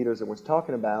 4 meters I was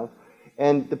talking about.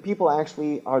 And the people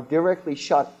actually are directly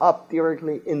shot up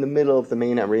directly in the middle of the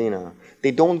main arena.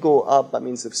 They don't go up by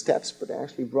means of steps, but they're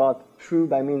actually brought through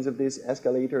by means of these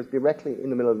escalators directly in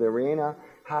the middle of the arena.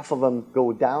 Half of them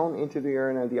go down into the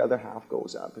arena, the other half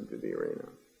goes up into the arena.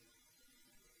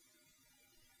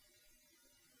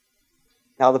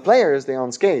 Now the players, they're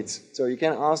on skates, so you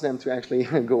can't ask them to actually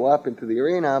go up into the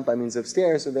arena by means of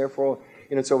stairs, so therefore,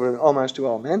 it's sort of an homage to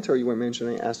our mentor you were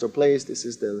mentioning, Astor Place. This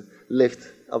is the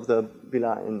lift of the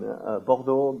villa in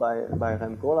Bordeaux by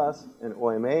Rem Koolhaas and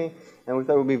OMA. And we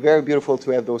thought it would be very beautiful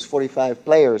to have those 45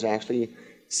 players actually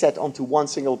set onto one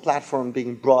single platform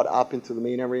being brought up into the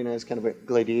main arena as kind of a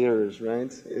gladiators,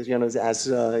 right? As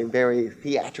a very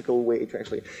theatrical way to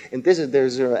actually. And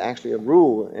there's actually a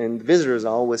rule, and visitors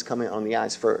are always coming on the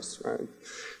ice first, right?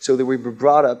 So that we were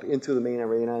brought up into the main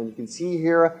arena, and you can see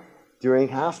here, during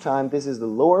halftime, this is the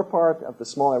lower part of the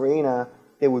small arena.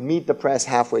 They would meet the press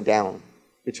halfway down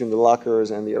between the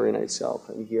lockers and the arena itself.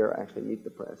 And here actually meet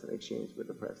the press and exchange with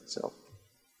the press itself.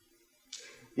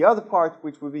 The other part,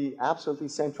 which would be absolutely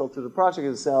central to the project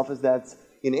itself, is that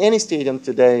in any stadium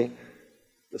today,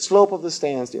 the slope of the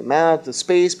stands, the amount, the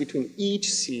space between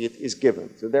each seat is given.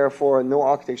 So therefore, no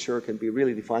architecture can be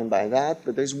really defined by that.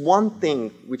 But there's one thing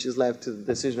which is left to the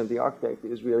decision of the architect,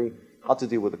 is really how to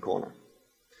deal with the corner.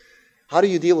 How do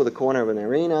you deal with the corner of an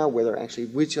arena,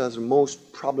 which are the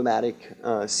most problematic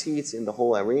seats in the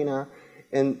whole arena?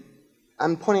 And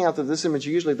I'm pointing out that this image,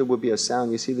 usually there would be a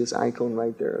sound. You see this icon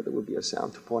right there, there would be a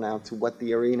sound to point out to what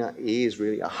the arena is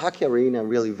really. A hockey arena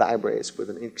really vibrates with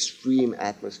an extreme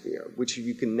atmosphere, which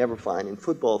you can never find in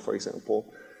football, for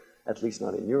example, at least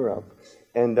not in Europe.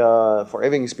 And for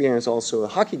having experienced also a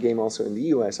hockey game also in the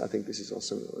US, I think this is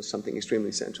also something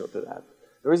extremely central to that.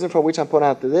 The reason for which I point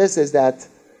out to this is that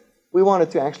we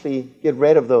wanted to actually get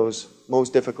rid of those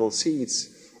most difficult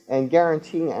seats and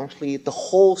guaranteeing actually the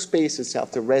whole space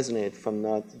itself to resonate from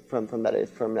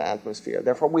the atmosphere.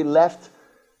 Therefore, we left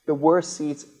the worst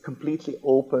seats completely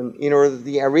open in order that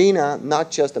the arena, not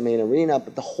just the main arena,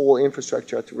 but the whole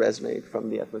infrastructure to resonate from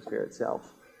the atmosphere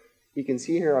itself. You can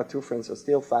see here our two friends are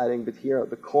still fighting, but here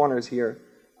the corners here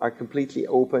are completely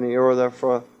open in order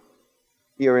for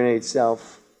the arena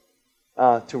itself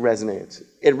to resonate.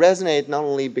 It resonates not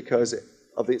only because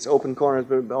of its open corners,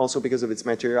 but also because of its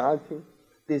materiality.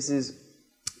 This is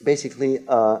basically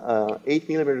a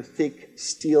 8mm thick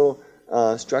steel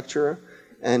structure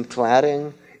and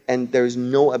cladding, and there is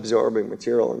no absorbing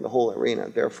material in the whole arena.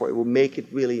 Therefore, it will make it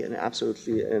really an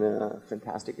absolutely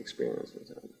fantastic experience.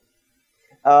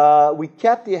 We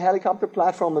kept the helicopter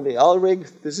platform of the L-rig.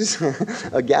 This is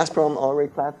a Gazprom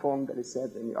L-rig platform that is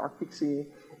set in the Arctic Sea.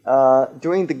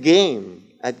 During the game,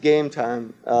 at game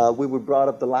time, we would brought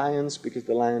up the lions because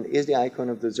the lion is the icon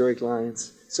of the Zurich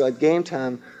Lions. So at game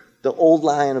time, the old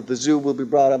lion of the zoo will be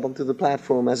brought up onto the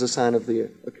platform as a sign of the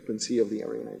occupancy of the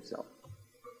arena itself.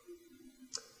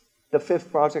 The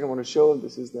fifth project I want to show,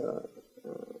 this is the,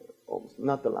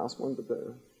 not the last one, but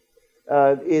the,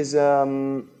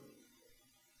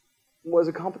 was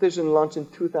a competition launched in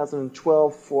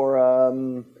 2012 for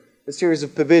a series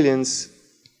of pavilions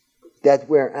that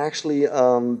were actually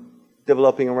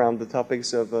developing around the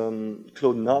topics of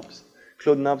Claude Nobs.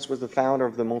 Claude Nobs was the founder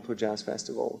of the Montreux Jazz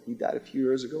Festival. He died a few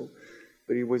years ago,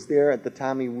 but he was there at the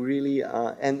time. He really,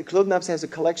 and Claude Nobs has a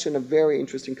collection, a very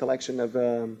interesting collection of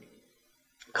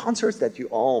concerts that you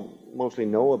all mostly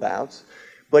know about,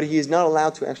 but he is not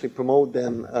allowed to actually promote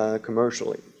them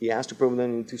commercially. He has to promote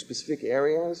them into specific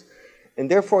areas, and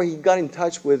therefore he got in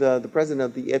touch with the president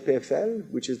of the EPFL,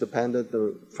 which is the pendant,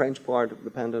 the French part of the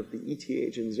pendant of the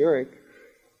ETH in Zurich,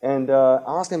 and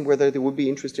asked them whether they would be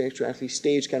interested to actually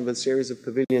stage kind of a series of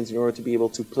pavilions in order to be able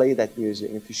to play that music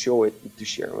and to show it, to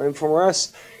share. And for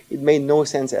us, it made no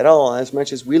sense at all, as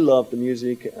much as we love the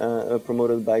music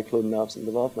promoted by Claude Nobs in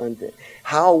development,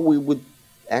 how we would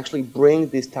actually bring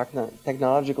this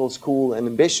technological school and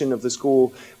ambition of the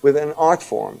school with an art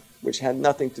form, which had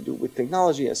nothing to do with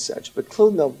technology as such. But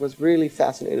Claude Nobs was really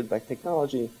fascinated by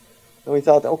technology, and we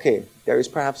thought, okay, there is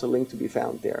perhaps a link to be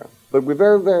found there. But we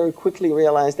very, very quickly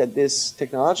realized that this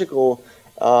technological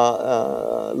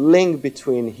link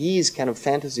between his kind of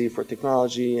fantasy for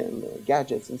technology and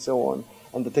gadgets and so on,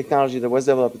 and the technology that was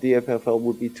developed at the EPFL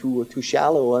would be too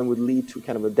shallow and would lead to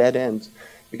kind of a dead end.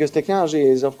 Because technology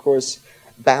is, of course,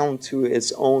 bound to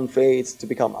its own fate to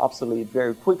become obsolete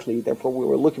very quickly. Therefore, we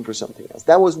were looking for something else.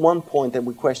 That was one point that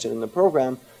we questioned in the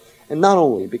program. And not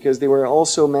only, because they were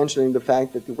also mentioning the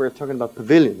fact that we were talking about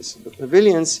pavilions. The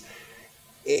pavilions,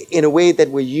 in a way that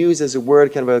we use as a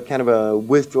word, kind of a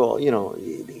withdrawal, you know,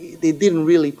 they didn't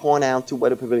really point out to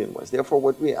what a pavilion was. Therefore,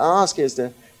 what we asked is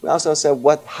that we also said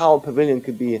how a pavilion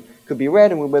could be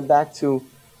read, and we went back to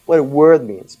what a word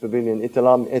means, pavilion,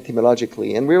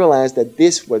 etymologically, and we realized that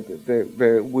this would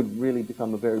really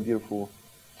become a very beautiful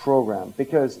program,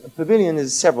 because a pavilion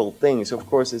is several things. Of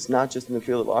course, it's not just in the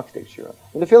field of architecture.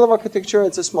 In the field of architecture,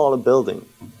 it's a smaller building.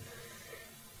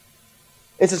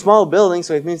 It's a small building,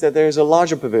 so it means that there is a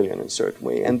larger pavilion in a certain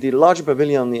way. And the larger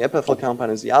pavilion on the EPFL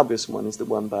compound is the obvious one, is the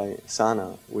one by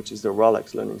Sana, which is the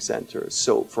Rolex Learning Center.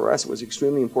 So for us, it was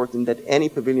extremely important that any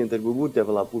pavilion that we would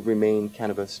develop would remain kind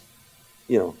of a,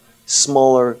 you know,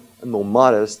 smaller and more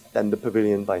modest than the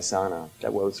pavilion by Sana.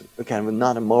 That was a kind of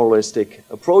not a moralistic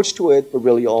approach to it, but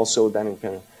really also then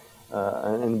kind of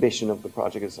an ambition of the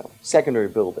project itself. Secondary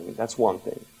building, that's one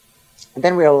thing. And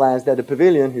then we realized that the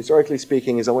pavilion, historically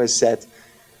speaking, is always set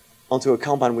onto a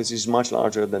compound which is much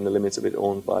larger than the limits of its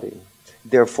own body.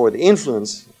 Therefore, the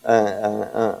influence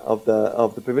of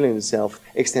the pavilion itself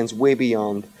extends way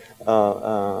beyond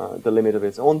the limit of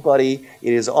its own body.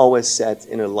 It is always set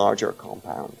in a larger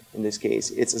compound. In this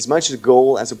case, it's as much a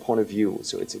goal as a point of view.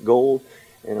 So it's a goal,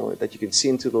 you know, that you can see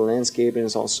into the landscape, and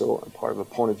it's also a part of a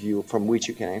point of view from which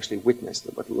you can actually witness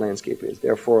what the landscape is.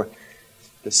 Therefore,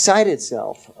 the site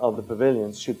itself of the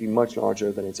pavilions should be much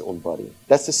larger than its own body.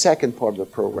 That's the second part of the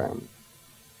program.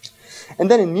 And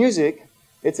then in music,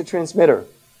 it's a transmitter.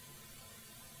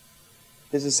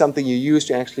 This is something you use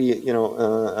to actually, you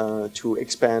know, to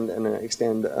expand and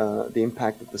extend the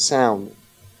impact of the sound.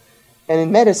 And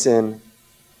in medicine,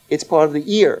 it's part of the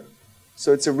ear.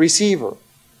 So it's a receiver.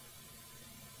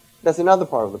 That's another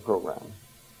part of the program.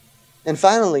 And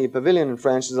finally, a pavilion in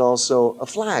French is also a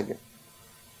flag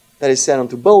that is set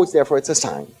onto boats, therefore it's a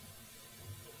sign.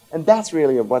 And that's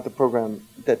really what the program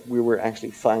that we were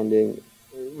actually finding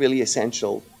really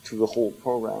essential to the whole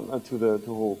program, to the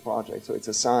whole project. So it's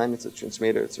a sign, it's a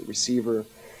transmitter, it's a receiver,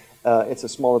 it's a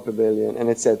smaller pavilion, and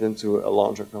it's set into a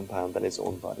larger compound than its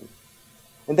own body.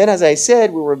 And then, as I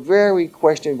said, we were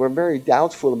very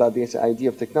doubtful about this idea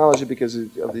of technology because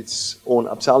of its own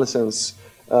obsolescence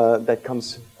that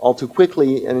comes all too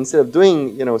quickly. And instead of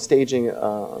doing, staging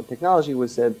technology, we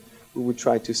said we would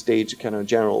try to stage kind of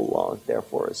general laws.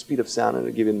 Therefore, a speed of sound in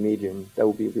a given medium, that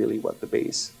would be really what the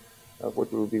base of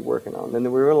what we would be working on. And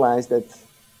then we realized that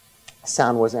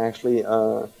sound was actually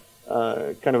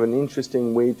kind of an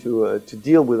interesting way to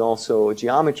deal with also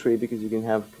geometry, because you can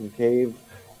have concave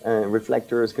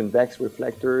reflectors, convex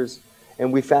reflectors,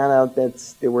 and we found out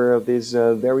that there were this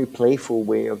very playful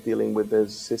way of dealing with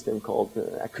this system called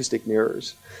acoustic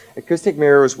mirrors. Acoustic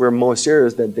mirrors were more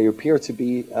serious than they appear to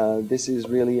be. This is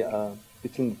really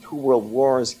between the two world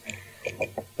wars.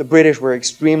 The British were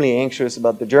extremely anxious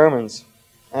about the Germans,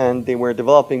 and they were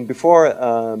developing before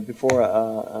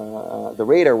the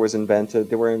radar was invented.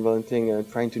 They were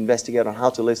trying to investigate on how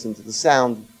to listen to the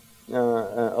sound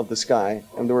of the sky,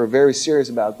 and they were very serious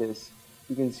about this.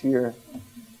 You can see here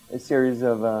a series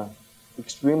of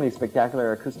extremely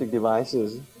spectacular acoustic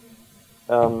devices.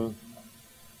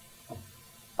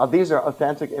 These are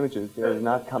authentic images. They are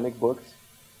not comic books.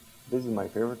 This is my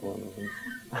favorite one.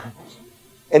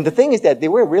 And the thing is that they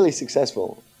were really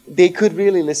successful. They could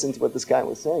really listen to what the sky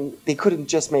was saying. They couldn't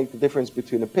just make the difference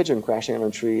between a pigeon crashing on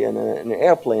a tree and an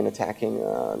airplane attacking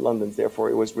London. Therefore,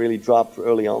 it was really dropped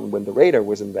early on when the radar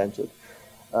was invented.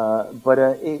 But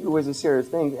it was a serious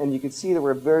thing. And you could see there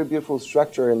were a very beautiful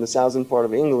structure in the southern part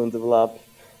of England developed.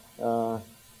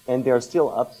 And they're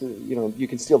still up to, you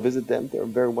can still visit them. They're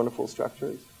very wonderful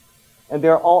structures. And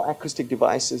they're all acoustic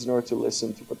devices in order to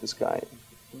listen to what the sky is.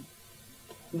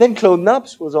 Then Claude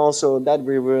Nobs was also, that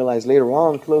we realized later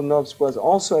on, Claude Nobs was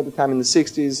also at the time in the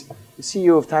 60s the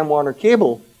CEO of Time Warner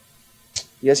Cable.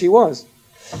 Yes, he was.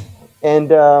 And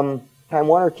Time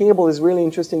Warner Cable is really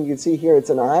interesting. You can see here it's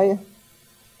an eye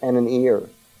and an ear.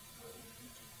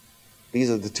 These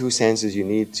are the two senses you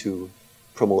need to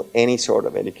promote any sort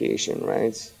of education,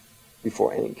 right?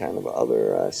 Before any kind of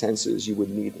other senses, you would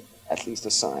need at least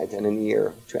a sight and an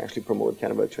ear to actually promote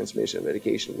kind of a transmission of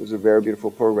education. It was a very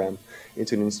beautiful program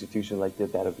into an institution like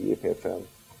that of the EPFL.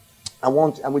 I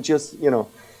would just,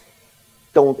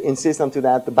 don't insist onto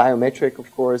that. The biometric,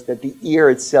 of course, that the ear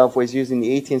itself was used in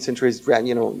the 18th century is, kind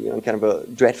of a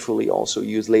dreadfully also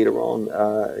used later on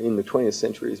in the 20th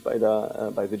centuries by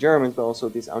the Germans, but also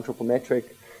this anthropometric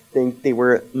thing. They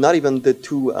were not even the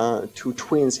two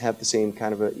twins have the same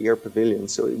kind of a ear pavilion,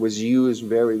 so it was used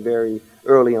very, very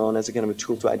early on as a kind of a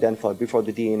tool to identify before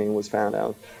the DNA was found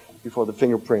out, before the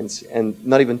fingerprints, and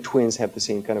not even twins have the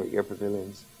same kind of ear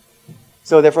pavilions.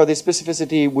 So therefore, the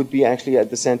specificity would be actually at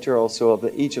the center also of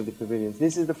each of the pavilions.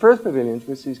 This is the first pavilion,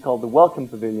 which is called the Welcome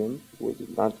Pavilion, which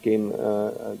is not given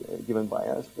by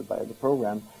us, but by the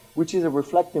program, which is a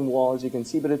reflecting wall, as you can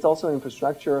see, but it's also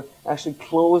infrastructure actually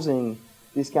closing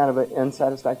this kind of an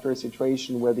unsatisfactory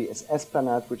situation where the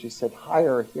esplanade, which is set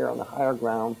higher here on the higher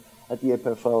ground at the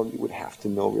EPFL, you would have to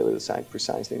know really the site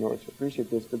precisely in order to appreciate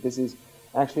this, but this is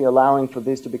actually allowing for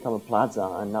this to become a plaza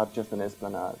and not just an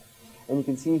esplanade. And you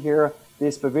can see here,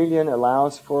 this pavilion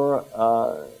allows for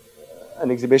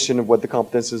an exhibition of what the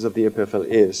competences of the EPFL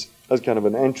is, as kind of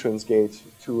an entrance gate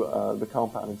to the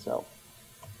compound itself.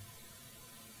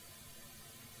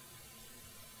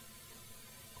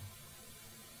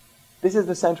 This is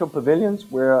the central pavilions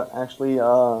where actually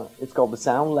it's called the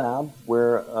Sound Lab,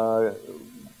 where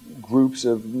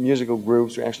musical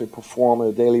groups would actually perform on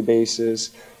a daily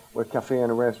basis, where cafe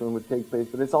and a restaurant would take place.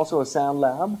 But it's also a sound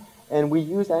lab, and we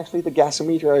used actually the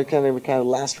gasometer, kind of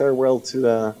last farewell to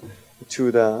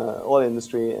the oil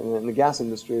industry and the gas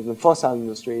industry and the fossil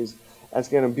industries as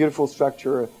kind of beautiful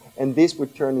structure. And this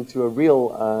would turn into a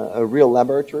real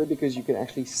laboratory, because you can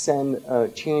actually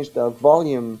change the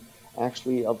volume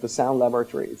actually of the sound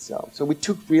laboratory itself. So we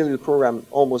took really the program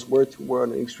almost word to word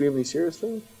and extremely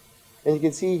seriously. And you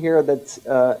can see here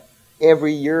that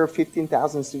every year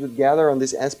 15,000 students gather on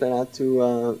this esplanade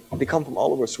they come from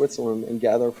all over Switzerland and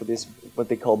gather for this, what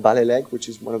they call Ballet Leg, which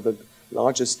is one of the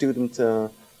largest student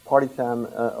party time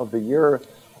of the year.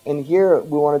 And here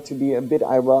we wanted to be a bit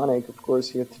ironic. Of course,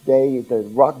 here today the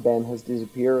rock band has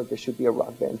disappeared. There should be a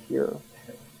rock band here.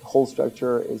 The whole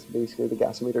structure is basically the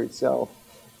gasometer itself.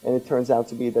 And it turns out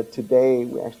to be that today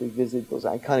we actually visit those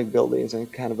iconic buildings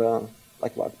and kind of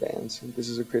like rock bands. And this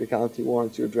is a criticality we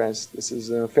wanted to address. This is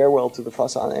a farewell to the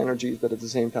fossil energies, but at the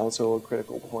same time also a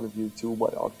critical point of view to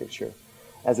what architecture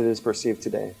as it is perceived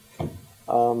today.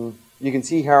 You can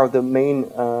see how the main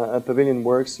pavilion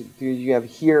works. You have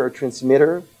here a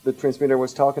transmitter, the transmitter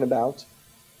was talking about,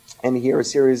 and here a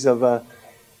series of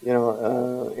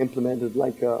implemented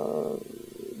like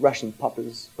Russian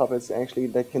puppets actually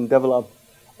that can develop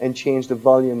and change the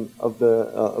volume of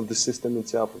the system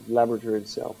itself, of the laboratory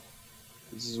itself.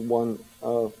 This is one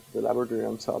of the laboratory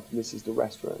on top. This is the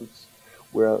restaurant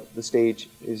where the stage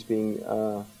is being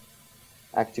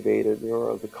activated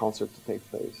or the concert to take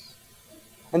place.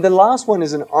 And the last one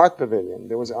is an art pavilion.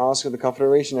 There was also the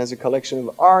Confederation has a collection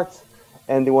of art,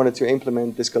 and they wanted to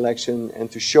implement this collection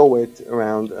and to show it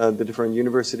around the different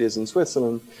universities in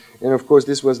Switzerland. And of course,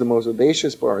 this was the most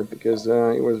audacious part because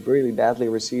it was really badly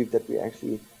received that we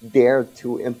actually dared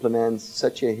to implement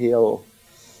such a hill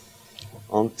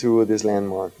onto this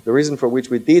landmark. The reason for which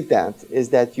we did that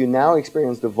is that you now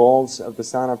experience the vaults of the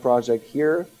Sana project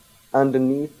here,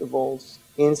 underneath the vaults,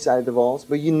 inside the vaults,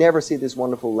 but you never see this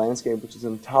wonderful landscape which is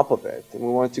on top of it. And we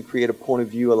wanted to create a point of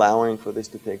view allowing for this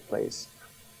to take place.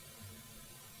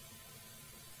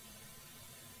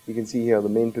 You can see here the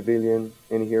main pavilion,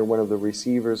 and here one of the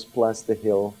receivers plus the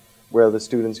hill where the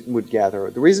students would gather.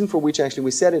 The reason for which actually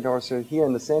we set it also here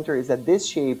in the center is that this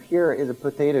shape here is a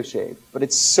potato shape, but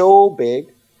it's so big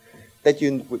that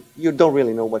you don't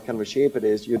really know what kind of a shape it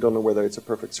is. You don't know whether it's a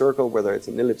perfect circle, whether it's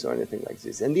an ellipse or anything like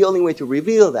this. And the only way to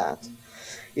reveal that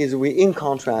is we, in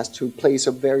contrast, to place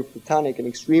a very platonic and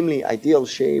extremely ideal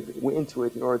shape into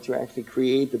it in order to actually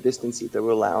create the distances that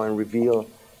will allow and reveal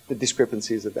the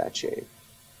discrepancies of that shape.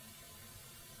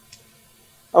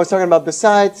 I was talking about the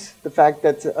site, the fact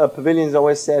that a pavilion is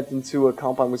always set into a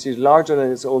compound which is larger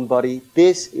than its own body.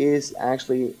 This is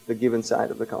actually the given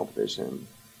side of the competition.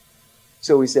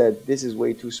 So we said, this is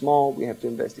way too small, we have to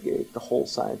investigate the whole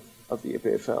site of the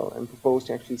EPFL and propose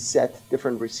to actually set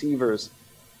different receivers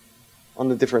on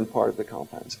the different part of the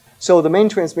compounds. So the main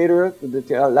transmitter, the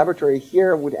laboratory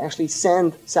here, would actually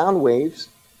send sound waves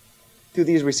to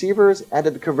these receivers, and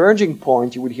at the converging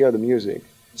point you would hear the music.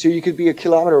 So you could be a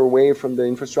kilometer away from the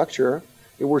infrastructure,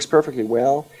 it works perfectly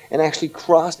well, and actually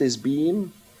cross this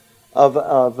beam of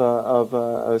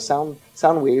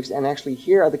sound waves, and actually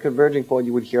here at the converging point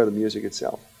you would hear the music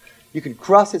itself. You could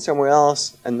cross it somewhere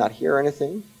else and not hear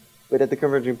anything, but at the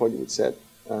converging point you would set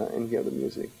and hear the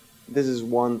music. This is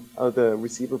one of the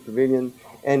receiver pavilion,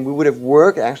 and we would have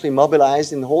worked, actually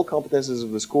mobilized in the whole competences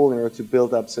of the school in order to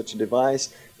build up such a device,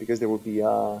 because there would be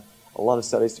a lot of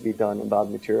studies to be done about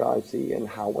materiality and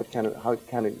how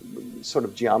kind of sort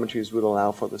of geometries would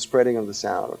allow for the spreading of the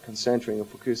sound or concentering or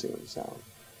focusing of the sound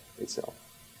itself.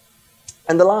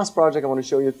 And the last project I want to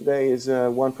show you today is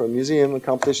one for a museum, a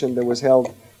competition that was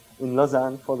held in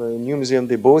Lausanne for the new Museum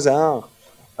des Beaux-Arts,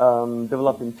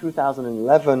 developed in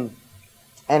 2011.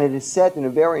 And it is set in a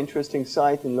very interesting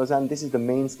site in Lausanne. This is the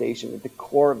main station at the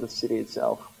core of the city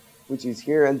itself, which is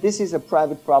here. And this is a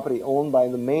private property owned by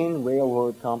the main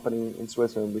railroad company in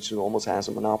Switzerland, which almost has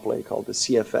a monopoly, called the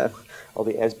CFF or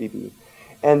the SBB.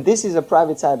 And this is a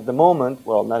private site at the moment.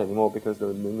 Well, not anymore because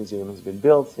the new museum has been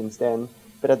built since then.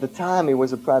 But at the time, it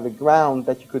was a private ground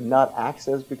that you could not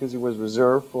access because it was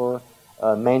reserved for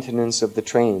maintenance of the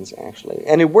trains, actually.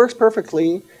 And it works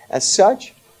perfectly as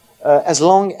such, as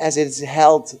long as it's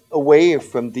held away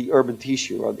from the urban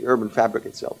tissue or the urban fabric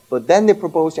itself. But then they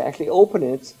proposed to actually open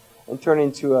it and turn it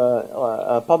into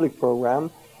a public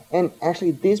program. And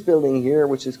actually this building here,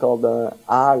 which is called the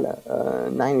AL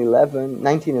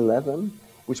 1911,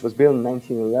 which was built in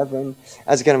 1911,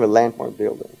 as a kind of a landmark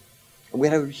building. And we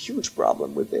had a huge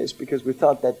problem with this because we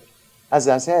thought that, as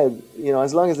I said,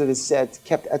 as long as it is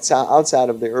kept outside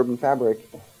of the urban fabric,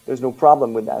 there's no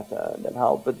problem with that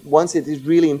help. But once it is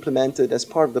really implemented as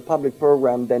part of the public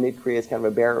program, then it creates kind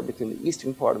of a barrier between the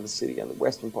eastern part of the city and the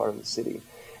western part of the city.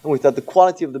 And we thought the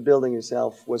quality of the building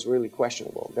itself was really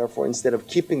questionable. Therefore, instead of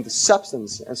keeping the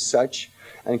substance as such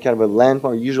and kind of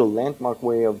a usual landmark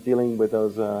way of dealing with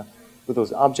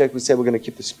those objects, we said we're going to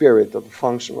keep the spirit of the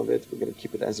function of it. We're going to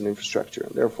keep it as an infrastructure.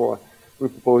 And therefore, we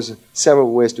propose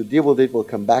several ways to deal with it. We'll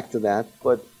come back to that.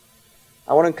 But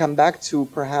I want to come back to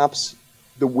perhaps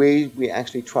the way we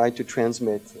actually tried to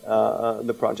transmit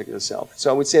the project itself. So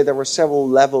I would say there were several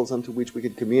levels onto which we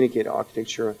could communicate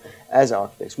architecture as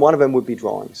architects. One of them would be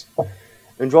drawings.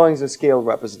 And drawings are scale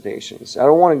representations. I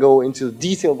don't want to go into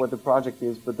detail what the project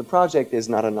is, but the project is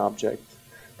not an object.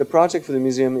 The project for the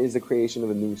museum is the creation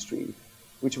of a new street.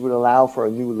 which would allow for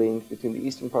a new link between the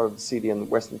eastern part of the city and the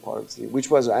western part of the city, which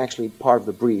was actually part of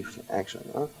the brief, actually.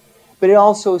 But it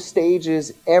also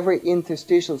stages every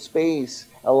interstitial space,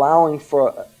 allowing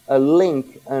for a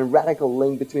link, a radical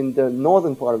link between the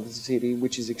northern part of the city,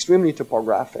 which is extremely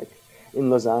topographic in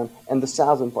Lausanne, and the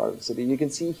southern part of the city. You can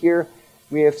see here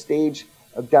we have staged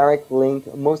a direct link,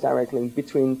 a most direct link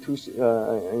between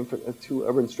two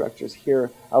urban structures here,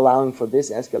 allowing for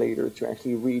this escalator to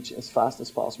actually reach as fast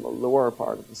as possible the lower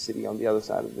part of the city on the other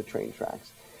side of the train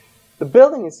tracks. The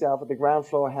building itself at the ground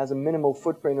floor has a minimal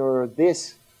footprint, or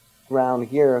this ground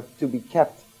here, to be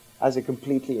kept as a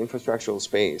completely infrastructural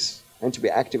space and to be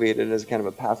activated as a kind of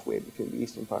a pathway between the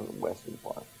eastern part and the western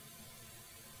part.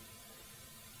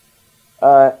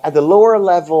 At the lower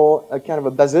level, a kind of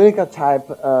a basilica-type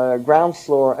ground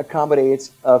floor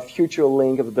accommodates a future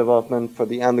link of development for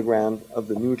the underground of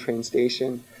the new train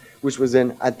station, which was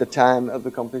then, at the time of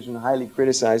the completion, highly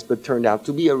criticized, but turned out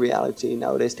to be a reality.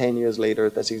 Nowadays, 10 years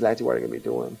later, that's exactly what they're going to be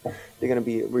doing. They're going to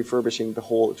be refurbishing the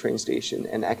whole train station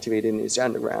and activating its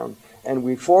underground. And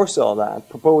we foresaw that,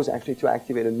 proposed actually to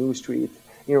activate a new street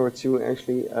in order to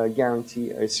actually guarantee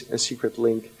a secret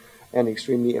link, an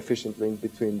extremely efficient link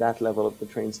between that level of the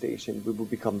train station, which will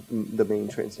become the main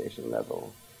train station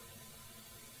level.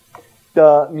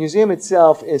 The museum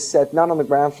itself is set not on the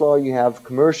ground floor. You have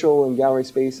commercial and gallery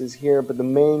spaces here, but the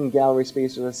main gallery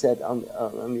spaces are set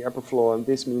on the upper floor, and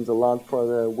this means a lot for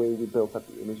the way we built up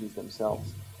the images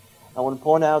themselves. I want to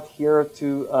point out here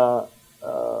to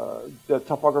the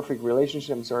topographic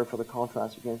relationship. I'm sorry for the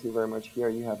contrast. You can't see very much here.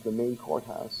 You have the main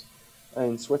courthouse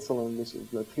in Switzerland. This is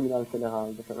the Tribunal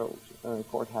Fédéral, the federal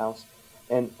courthouse.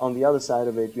 And on the other side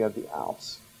of it, you have the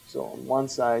Alps. So on one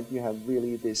side, you have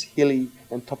really this hilly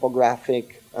and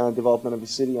topographic development of the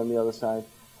city. On the other side,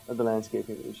 the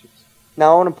landscaping issues.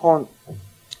 Now, I want to point,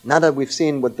 now that we've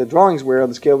seen what the drawings were,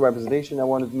 the scale representation, I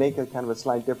want to make a kind of a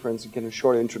slight difference and get a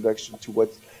short introduction to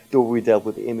what we dealt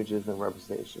with the images and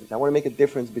representations. I want to make a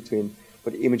difference between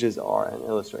what images are and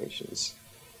illustrations.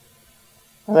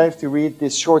 And I have to read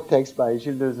this short text by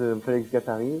Gilles Deleuze and Félix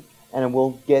Guattari, and I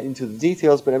won't get into the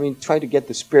details, but I mean, try to get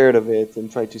the spirit of it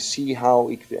and try to see how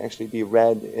it could actually be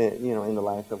read, in the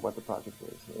light of what the project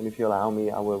is. And if you allow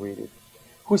me, I will read it.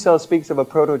 Husserl speaks of a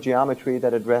proto-geometry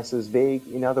that addresses vague,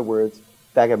 in other words,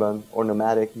 vagabond or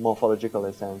nomadic morphological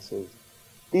essences.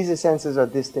 These essences are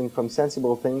distinct from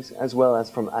sensible things as well as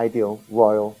from ideal,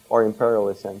 royal, or imperial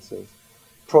essences.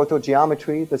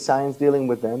 Proto-geometry, the science dealing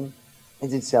with them,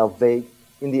 is itself vague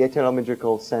in the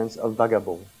etymological sense of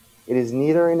vagabond. It is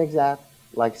neither inexact,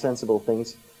 like sensible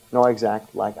things, nor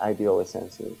exact, like ideal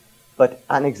essences, but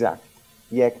inexact,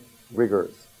 yet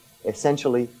rigorous,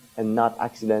 essentially and not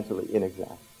accidentally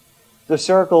inexact. The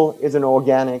circle is an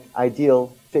organic,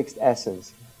 ideal, fixed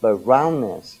essence, but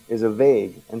roundness is a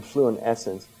vague and fluent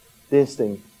essence,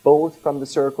 distinct both from the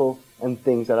circle and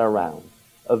things that are round,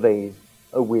 a vase,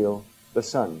 a wheel, the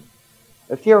sun.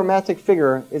 A theorematic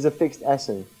figure is a fixed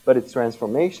essence, but its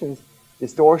transformations,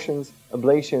 distortions,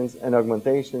 ablations, and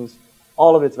augmentations,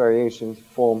 all of its variations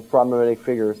form programmatic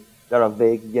figures that are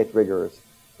vague yet rigorous,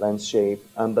 lens shape,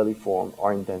 unbelliform,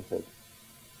 or indented.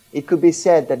 It could be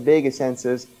said that vague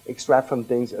essences extract from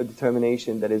things a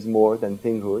determination that is more than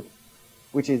thinghood,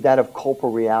 which is that of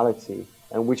corporeality,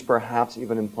 and which perhaps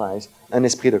even implies an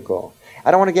esprit de corps.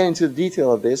 I don't want to get into the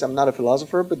detail of this. I'm not a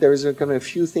philosopher, but there is a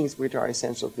few things which are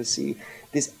essential to see.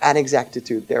 This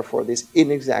inexactitude, therefore, this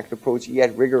inexact approach,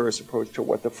 yet rigorous approach to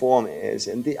what the form is.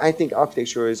 And I think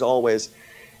architecture is always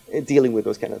dealing with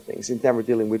those kind of things. It's never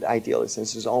dealing with ideal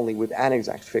essences, only with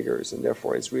inexact figures. And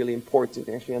therefore, it's really important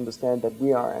to actually understand that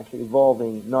we are actually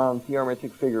evolving not on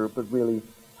theoretic figure, but really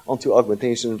onto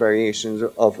augmentations and variations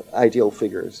of ideal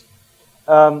figures.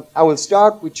 I will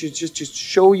start with just to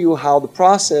show you how the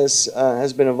process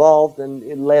has been evolved, and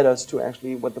it led us to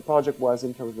actually what the project was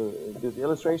in terms of these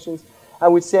illustrations. I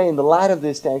would say, in the light of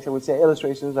this text, I would say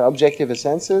illustrations are objective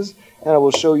essences, and I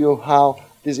will show you how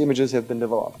these images have been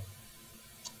developed.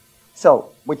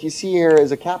 So, what you see here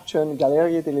is a caption,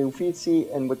 Galleria degli Uffizi,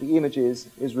 and what the image is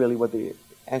really what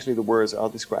actually the words are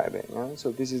describing.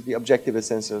 So this is the objective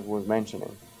essence I was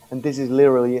mentioning. And this is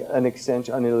literally an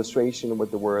extension, an illustration of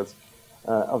what the words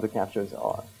of the captions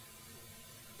are.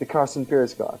 The Carson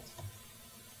Periscott,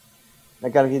 La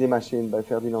Galerie des Machines by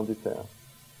Ferdinand Duterre,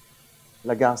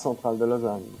 La Gare Centrale de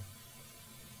Lausanne,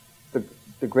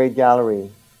 the Great Gallery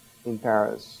in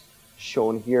Paris,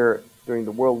 shown here during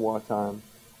the World War time,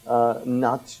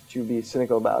 not to be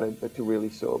cynical about it, but to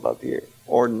really show about the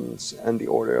ordinance and the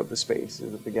order of the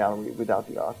spaces of the gallery without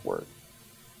the artwork.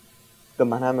 The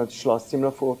Mannheimer Schloss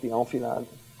Zimmerfurt, the Enfilade,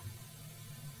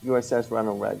 USS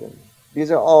Ronald Reagan. These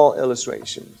are all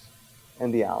illustrations.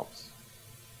 and the Alps.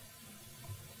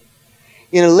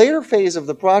 In a later phase of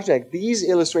the project, these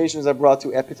illustrations are brought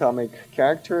to epitomic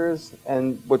characters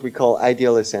and what we call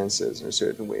ideal essences in a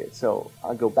certain way. So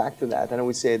I'll go back to that, and I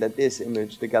would say that this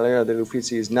image, the Galleria degli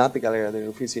Uffizi, is not the Galleria degli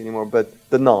Uffizi anymore, but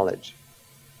the knowledge,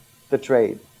 the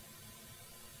trade,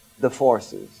 the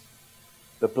forces,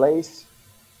 the place,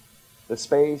 the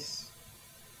space,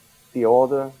 the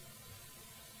order,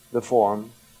 the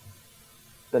form,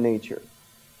 the nature.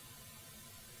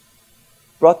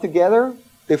 Brought together,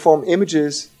 they form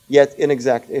images, yet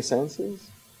inexact essences.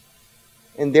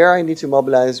 And there I need to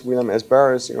mobilize William S.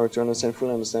 Burroughs in order to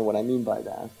fully understand what I mean by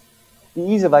that. The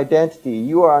ease of identity.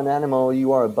 You are an animal,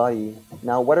 you are a body.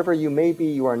 Now, whatever you may be,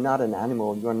 you are not an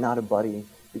animal, you are not a body,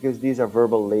 because these are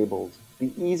verbal labels.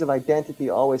 The ease of identity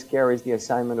always carries the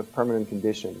assignment of permanent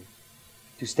condition,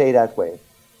 to stay that way.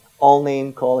 All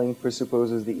name calling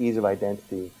presupposes the ease of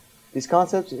identity. This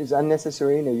concept is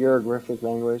unnecessary in a hieroglyphic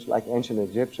language like ancient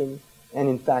Egyptian, and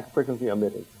in fact frequently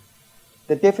omitted.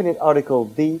 The definite article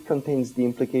the contains the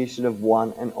implication of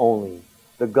one and only,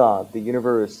 the God, the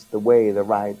universe, the way, the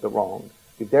right, the wrong.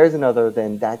 If there is another,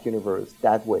 then that universe,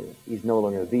 that way, is no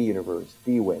longer the universe,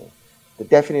 the way. The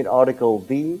definite article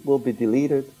the will be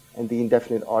deleted, and the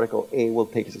indefinite article a will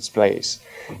take its place.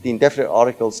 The indefinite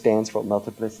article stands for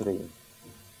multiplicity.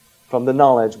 From the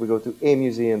knowledge, we go to a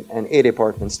museum and a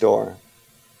department store,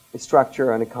 a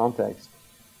structure and a context,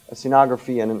 a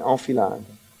scenography and an enfilade,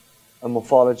 a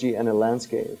morphology and a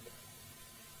landscape.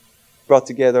 Brought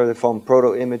together, they form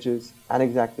proto-images,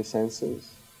 inexact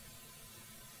essences,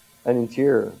 an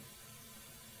interior,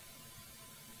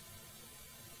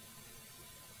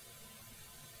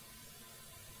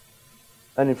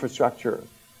 an infrastructure,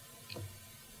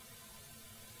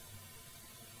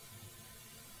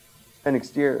 an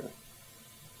exterior,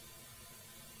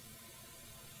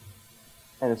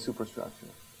 and a superstructure.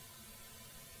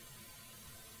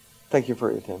 Thank you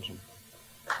for your attention.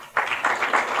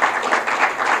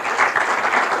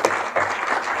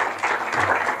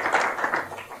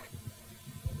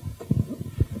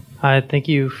 Hi, thank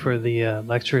you for the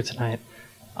lecture tonight.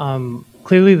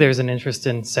 Clearly there's an interest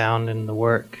in sound in the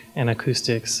work and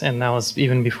acoustics, and that was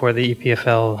even before the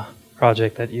EPFL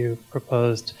project that you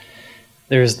proposed.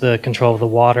 There's the control of the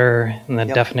water and the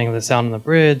deafening of the sound on the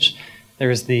bridge.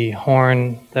 There's the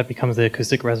horn that becomes the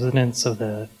acoustic resonance of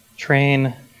the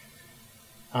train.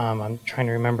 I'm trying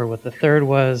to remember what the third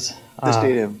was. The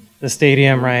stadium. The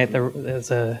stadium, right?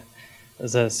 There's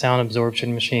a sound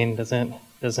absorption machine.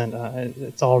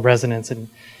 It's all resonance and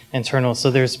internal. So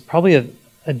there's probably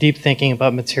a deep thinking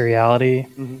about materiality.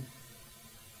 Mm-hmm.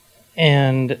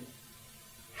 And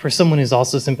for someone who's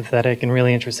also sympathetic and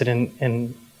really interested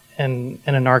in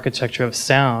an architecture of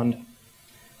sound,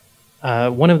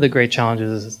 one of the great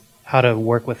challenges is how to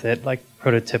work with it, like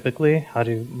prototypically, how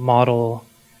to model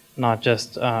not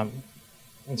just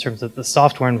in terms of the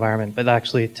software environment, but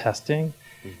actually testing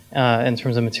in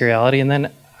terms of materiality, and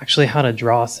then actually how to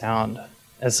draw sound.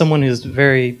 As someone who's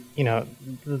very,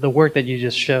 the work that you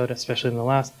just showed, especially in the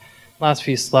last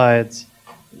few slides,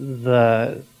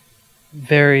 the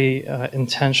very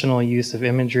intentional use of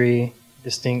imagery,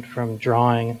 distinct from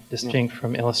drawing, distinct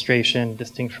from illustration,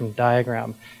 distinct from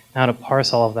diagram, and how to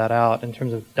parse all of that out in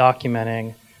terms of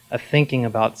documenting a thinking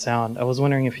about sound. I was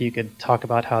wondering if you could talk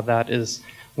about how that is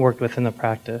worked within the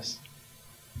practice.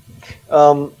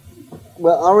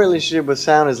 Well, our relationship with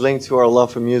sound is linked to our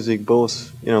love for music.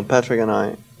 Both, Patrick and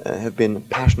I have been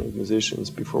passionate musicians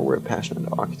before we're passionate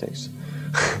architects.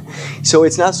 So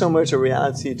it's not so much a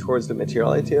reality towards the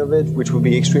materiality of it, which would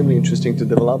be extremely interesting to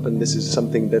develop, and this is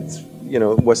something that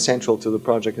was central to the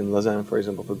project in Lausanne, for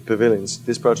example, for the pavilions.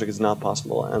 This project is not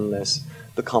possible unless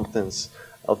the competence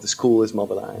of the school is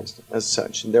mobilized as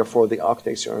such, and therefore the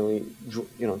architect certainly,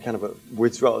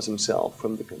 withdraws himself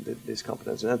from this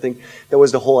competence. And I think that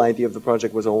was the whole idea of the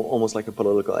project, was almost like a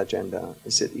political agenda.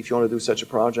 It said, if you want to do such a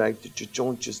project,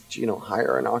 don't just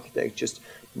hire an architect, just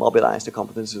mobilize the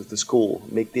competences of the school,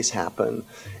 make this happen,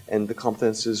 and the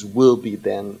competences will be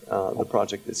then the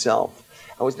project itself.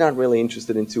 I was not really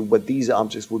interested into what these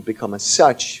objects would become as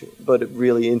such, but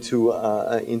really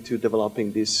into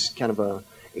developing this kind of a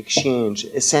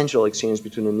essential exchange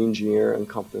between an engineer and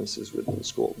competences within the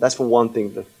school. That's for one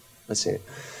thing that I say.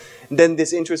 And then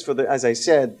this interest for as I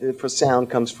said, for sound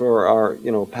comes for our,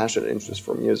 passionate interest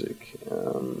for music.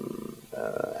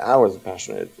 I was a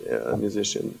passionate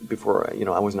musician before,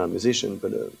 I was not a musician,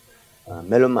 but a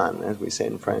mélomane, as we say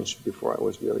in French, before I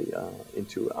was really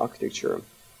into architecture.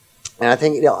 And I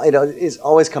think, it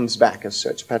always comes back as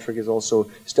such. Patrick has also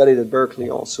studied at Berkeley,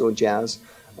 also jazz.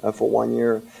 for 1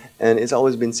 year. And it's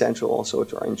always been central also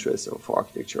to our interest of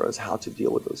architecture as how to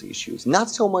deal with those issues. Not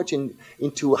so much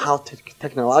into how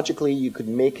technologically you could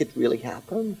make it really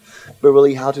happen, but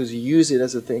really how to use it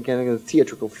as a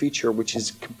theatrical feature, which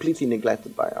is completely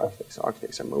neglected by architects.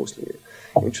 Architects are mostly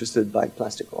interested by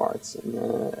plastic arts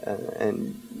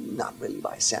and not really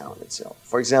by sound itself.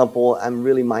 For example, I'm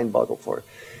really mind-boggled for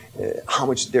how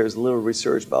much there's little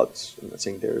research about, I'm not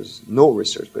saying there's no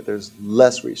research, but there's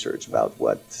less research about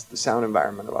what the sound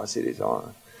environment of our cities are.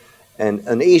 And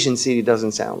an Asian city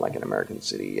doesn't sound like an American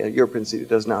city. A European city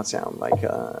does not sound like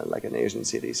an Asian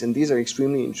city. And these are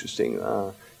extremely interesting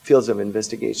fields of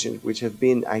investigation, which have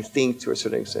been, I think, to a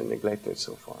certain extent, neglected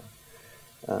so far.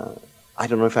 I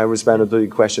don't know if I responded to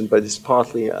your question, but it's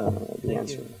partly the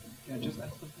answer. Can I just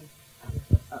add something?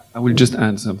 I will just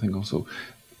add something also.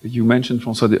 You mentioned,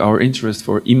 François, our interest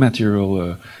for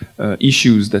immaterial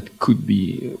issues that could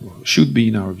be, should be,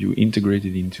 in our view,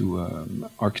 integrated into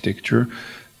architecture.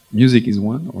 Music is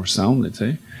one, or sound, let's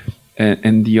say.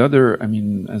 And the other, I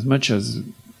mean, as much as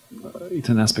it's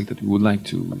an aspect that we would like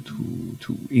to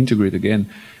integrate again,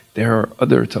 there are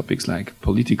other topics like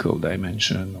political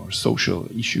dimension or social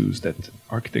issues that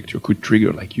architecture could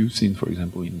trigger, like you've seen, for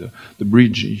example, in the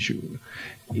bridge issue.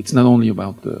 It's not only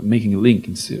about making a link,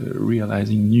 it's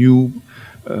realizing new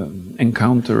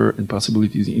encounter and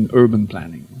possibilities in urban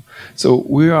planning. So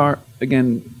we are,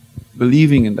 again,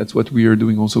 believing, and that's what we are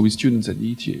doing also with students at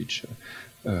the ETH,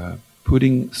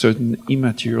 putting certain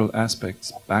immaterial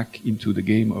aspects back into the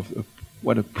game of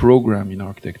what a program in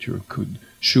architecture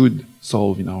should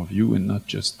solve in our view, and not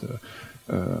just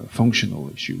functional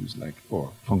issues, like,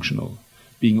 or functional,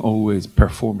 being always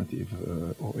performative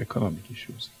or economic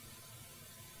issues.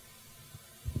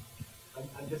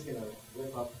 I'm just going to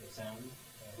whip up the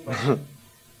sound.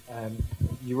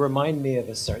 You remind me of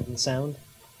a certain sound,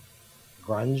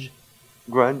 grunge.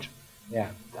 Grunge?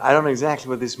 Yeah. I don't know exactly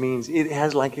what this means. It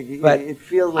has like a, it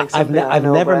feels like I've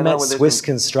something never met Swiss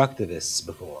constructivists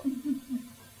before.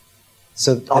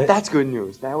 So that's good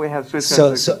news. Now we have Swiss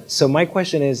constructivists. So my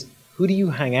question is, who do you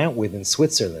hang out with in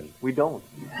Switzerland? We don't.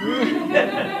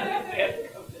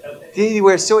 See,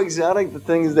 we're so exotic. The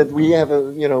thing is that we have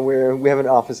we have an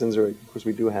office in Zurich. Of course,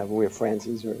 we do have. We have friends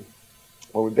in Zurich.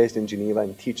 Or we're based in Geneva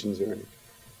and teach in Zurich.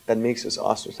 That makes us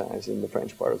ostracized in the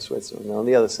French part of Switzerland. And on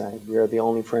the other side, we are the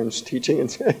only French teaching in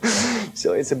Zurich.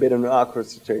 So it's a bit of an awkward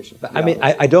situation. But I mean,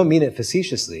 I don't mean it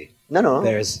facetiously. No.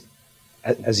 There's,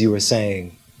 as you were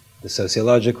saying, the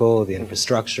sociological, the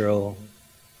infrastructural,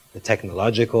 the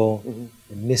technological,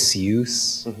 the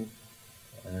misuse.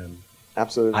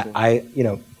 Absolutely.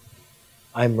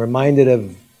 I'm reminded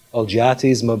of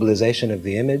Olgiati's mobilization of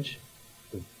the image.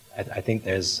 I think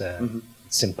there's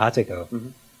simpatico.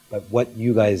 But what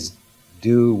you guys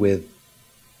do with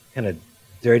kind of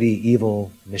dirty,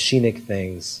 evil, machinic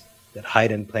things that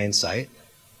hide in plain sight,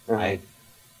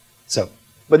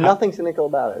 But nothing cynical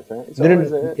about it, right?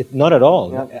 No, not at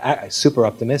all. Yeah. Super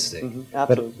optimistic.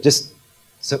 Absolutely. But just,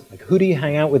 so like, who do you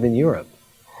hang out with in Europe?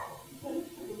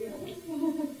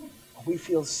 We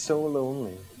feel so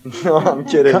lonely. No, I'm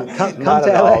kidding. Come Not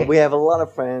to at LA. all. We have a lot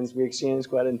of friends. We exchange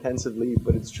quite intensively,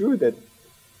 but it's true that...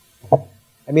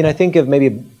 I mean, I think of maybe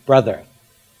brother,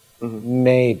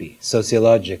 maybe,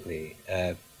 sociologically,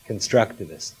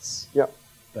 constructivists. Yeah.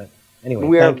 But anyway.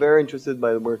 We are very interested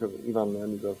by the work of Ivan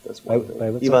Leonidov. That's one thing.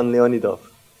 Ivan Leonidov.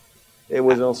 It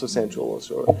was also central.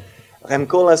 Also, Rem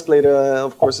Koolhaas played,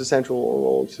 of course, a central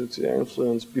role to their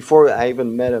influence. Before I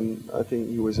even met him, I think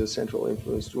he was a central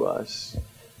influence to us.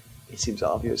 It seems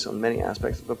obvious on many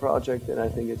aspects of the project, and I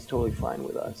think it's totally fine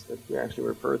with us that we actually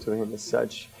refer to him as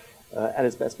such at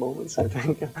his best moments, I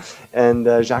think. And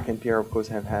Jacques and Pierre, of course,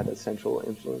 have had a central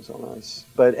influence on us.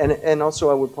 But and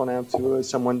also I would point out to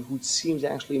someone who seems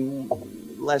actually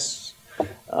less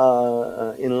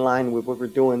in line with what we're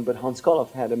doing, but Hans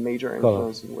Koloff had a major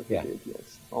influence in what we did,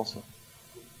 yes, also.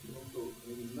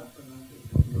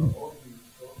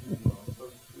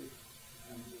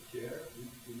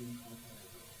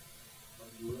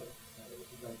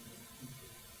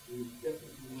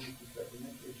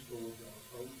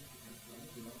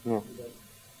 Yeah.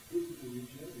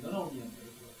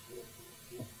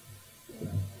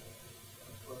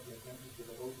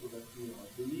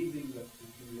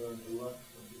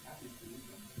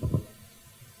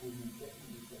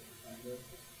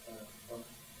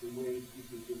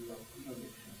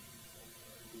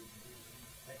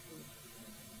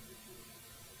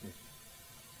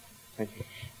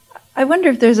 I wonder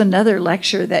if there's another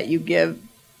lecture that you give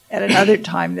at another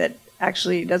time that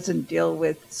actually doesn't deal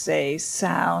with, say,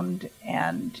 sound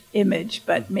and image,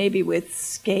 but maybe with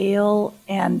scale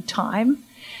and time.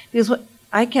 Because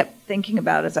I kept thinking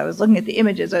about as I was looking at the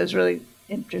images, I was really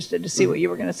interested to see what you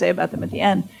were going to say about them at the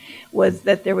end, was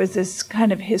that there was this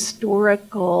kind of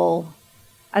historical,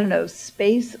 I don't know,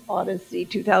 Space Odyssey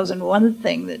 2001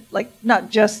 thing that, like, not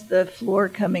just the floor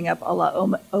coming up a la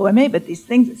OMA, but these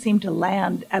things that seemed to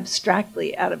land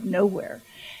abstractly out of nowhere.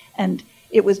 And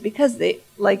it was because they,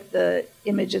 like the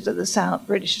images of the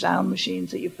British sound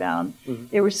machines that you found,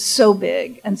 they were so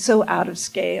big and so out of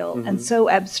scale and so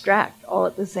abstract all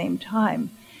at the same time.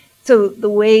 So the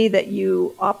way that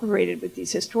you operated with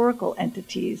these historical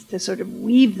entities to sort of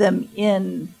weave them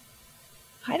in,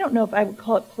 I don't know if I would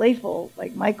call it playful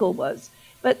like Michael was,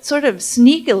 but sort of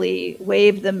sneakily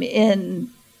weave them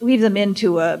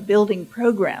into a building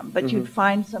program, but you'd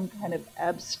find some kind of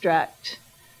abstract,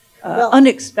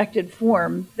 unexpected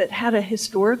form that had a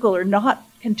historical or not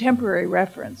contemporary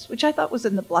reference, which I thought was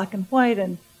in the black and white.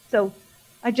 And so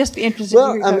I'd just be interested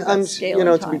to hear about scale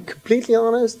and time. To be completely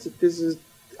honest,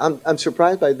 I'm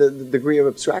surprised by the degree of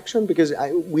abstraction, because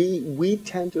we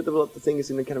tend to develop the things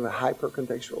in a kind of a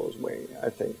hyper-contextual way, I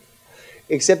think.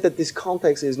 Except that this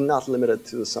context is not limited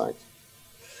to the site.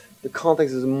 The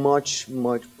context is a much,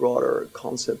 much broader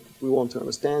concept that we want to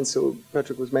understand. So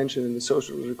Patrick was mentioning the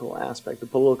sociological aspect, the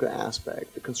political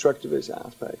aspect, the constructivist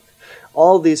aspect.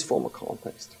 All these form a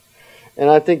context.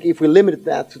 And I think if we limit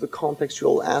that to the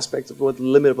contextual aspect of what the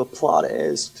limit of a plot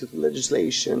is to the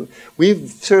legislation, we've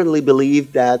certainly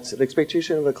believed that an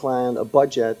expectation of a client, a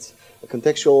budget, a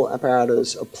contextual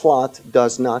apparatus, a plot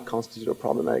does not constitute a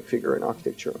problematic figure in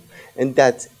architecture. And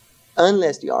that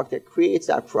unless the architect creates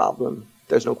that problem,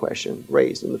 there's no question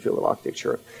raised in the field of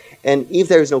architecture. And if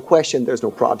there is no question, there's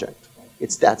no project.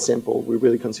 It's that simple. We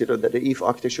really consider that if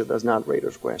architecture does not raise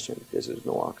this question, this is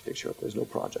no architecture, there's no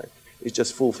project. It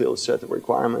just fulfills certain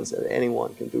requirements that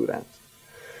anyone can do that.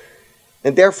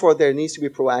 And therefore, there needs to be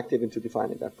proactive into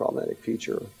defining that problematic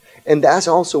feature. And that's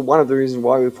also one of the reasons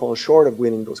why we fall short of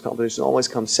winning those competitions, always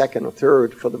come second or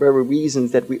third, for the very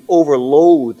reasons that we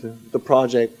overload the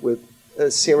project with a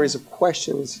series of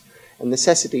questions and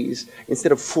necessities.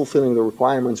 Instead of fulfilling the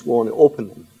requirements, we want to open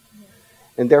them.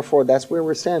 And therefore, that's where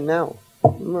we stand now,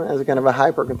 as a kind of a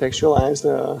hyper-contextualized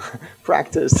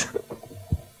practice.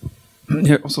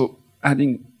 Yeah, also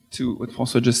adding to what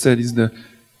François just said is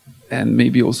and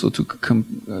maybe also to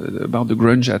about the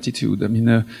grunge attitude. I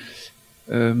mean,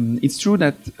 it's true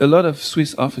that a lot of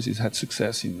Swiss offices had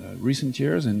success in recent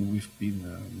years, and we've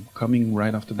been coming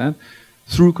right after that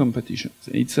through competitions.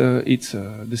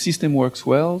 The system works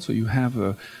well, so you have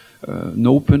an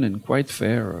open and quite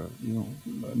fair,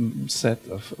 set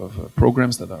of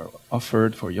programs that are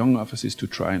offered for young offices to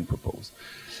try and propose.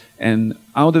 And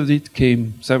out of it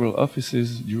came several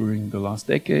offices during the last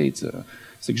decades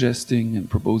suggesting and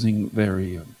proposing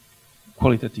very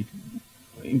qualitative,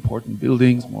 important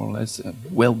buildings, more or less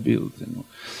well-built.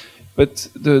 But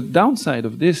the downside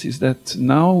of this is that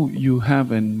now you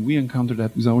have, and we encounter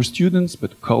that with our students,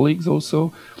 but colleagues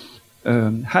also,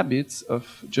 habits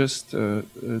of just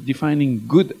defining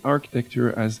good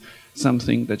architecture as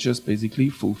something that just basically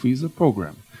fulfills a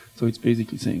program. So it's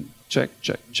basically saying, check,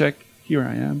 check, check, here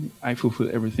I am, I fulfill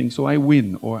everything, so I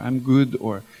win, or I'm good,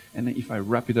 and if I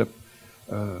wrap it up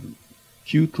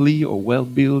cutely or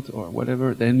well-built or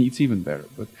whatever, then it's even better.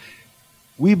 But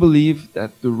we believe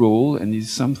that the role, and is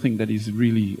something that is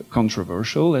really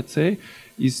controversial, let's say,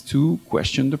 is to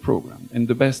question the program. And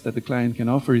the best that the client can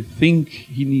offer is think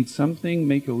he needs something,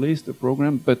 make a list, a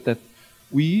program, but that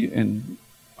we and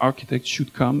architects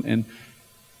should come and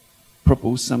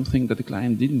propose something that the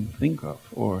client didn't think of,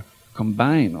 or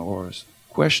combine, or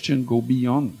question, go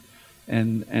beyond.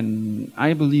 And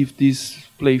I believe this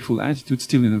playful attitude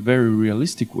still in a very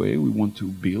realistic way. We want to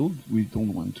build. We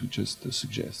don't want to just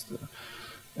suggest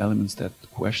elements that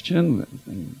question,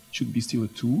 and should be still a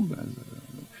tool,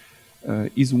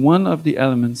 is one of the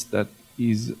elements that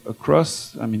is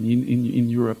across, I mean, in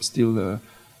Europe still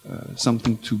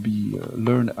something to be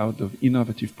learned out of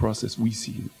innovative process we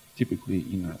see typically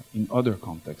in other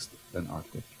contexts than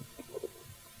architecture.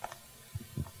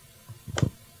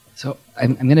 So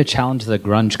I'm going to challenge the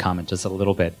grunge comment just a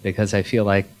little bit, because I feel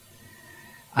like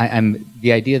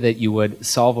the idea that you would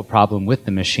solve a problem with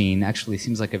the machine actually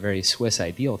seems like a very Swiss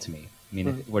ideal to me. I mean,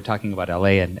 if we're talking about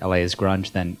LA and LA is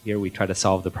grunge, then here we try to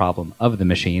solve the problem of the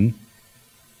machine.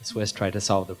 The Swiss try to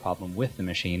solve the problem with the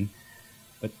machine.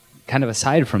 But kind of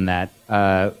aside from that,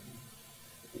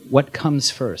 what comes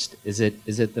first? Is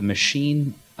it the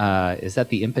machine? Is that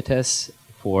the impetus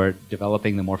for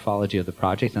developing the morphology of the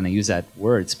project? And I use that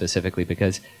word specifically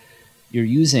because you're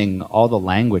using all the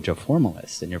language of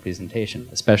formalists in your presentation,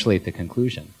 especially at the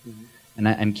conclusion. And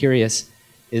I'm curious,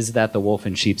 is that the wolf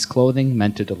in sheep's clothing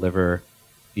meant to deliver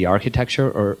the architecture,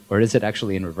 or is it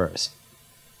actually in reverse?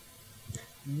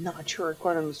 Not sure I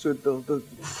quite understood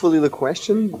fully the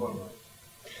question.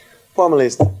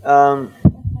 Formalist.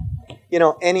 You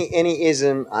know, any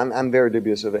ism, I'm very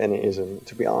dubious of any ism,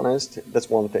 to be honest. That's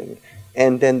one thing.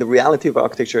 And then the reality of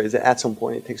architecture is that at some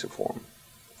point it takes a form.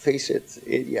 Face it,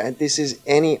 yeah, this is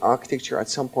any architecture at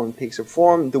some point takes a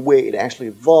form. The way it actually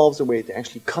evolves, the way it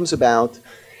actually comes about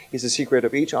is the secret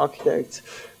of each architect.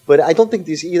 But I don't think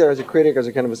this either as a critic, as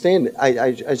a kind of a stand.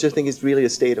 I just think it's really a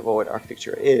state of what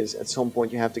architecture is. At some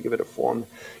point, you have to give it a form.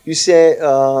 You say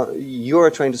you're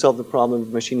trying to solve the problem of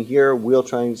the machine here. We're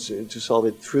trying to solve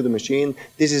it through the machine.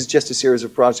 This is just a series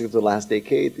of projects of the last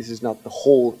decade. This is not the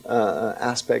whole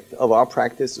aspect of our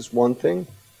practice. It's one thing.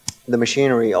 The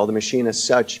machinery or the machine as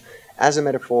such, as a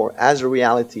metaphor, as a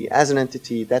reality, as an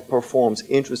entity that performs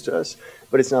interests us,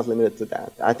 but it's not limited to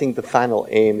that. I think the final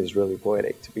aim is really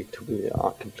poetic, to be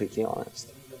completely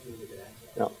honest.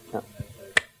 Yeah.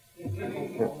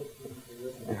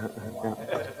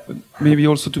 But maybe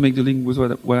also to make the link with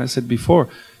what I said before,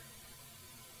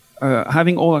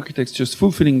 having all architects just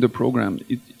fulfilling the program,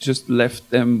 it just left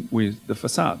them with the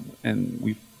facade. And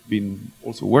we've been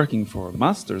also working for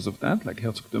masters of that, like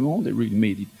Herzog de Mont. They really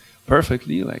made it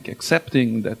perfectly, like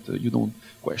accepting that you don't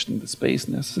question the space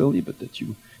necessarily, but that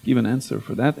you give an answer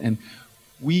for that. And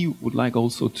we would like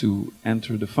also to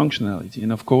enter the functionality.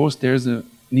 And of course, there's an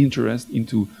interest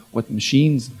into what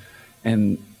machines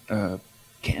and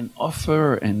can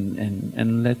offer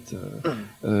and let,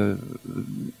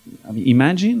 I mean,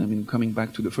 imagine, I mean, coming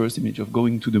back to the first image of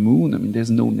going to the moon, I mean,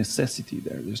 there's no necessity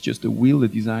there. There's just a will, a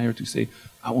desire to say,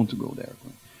 I want to go there.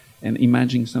 And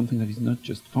imagining something that is not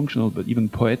just functional, but even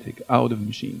poetic, out of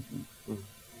machines.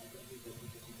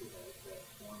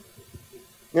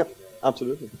 Yep,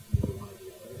 absolutely.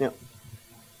 Yeah,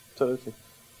 absolutely.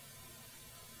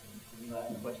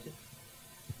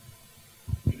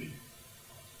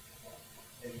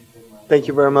 Thank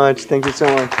you very much. Thank you so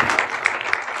much.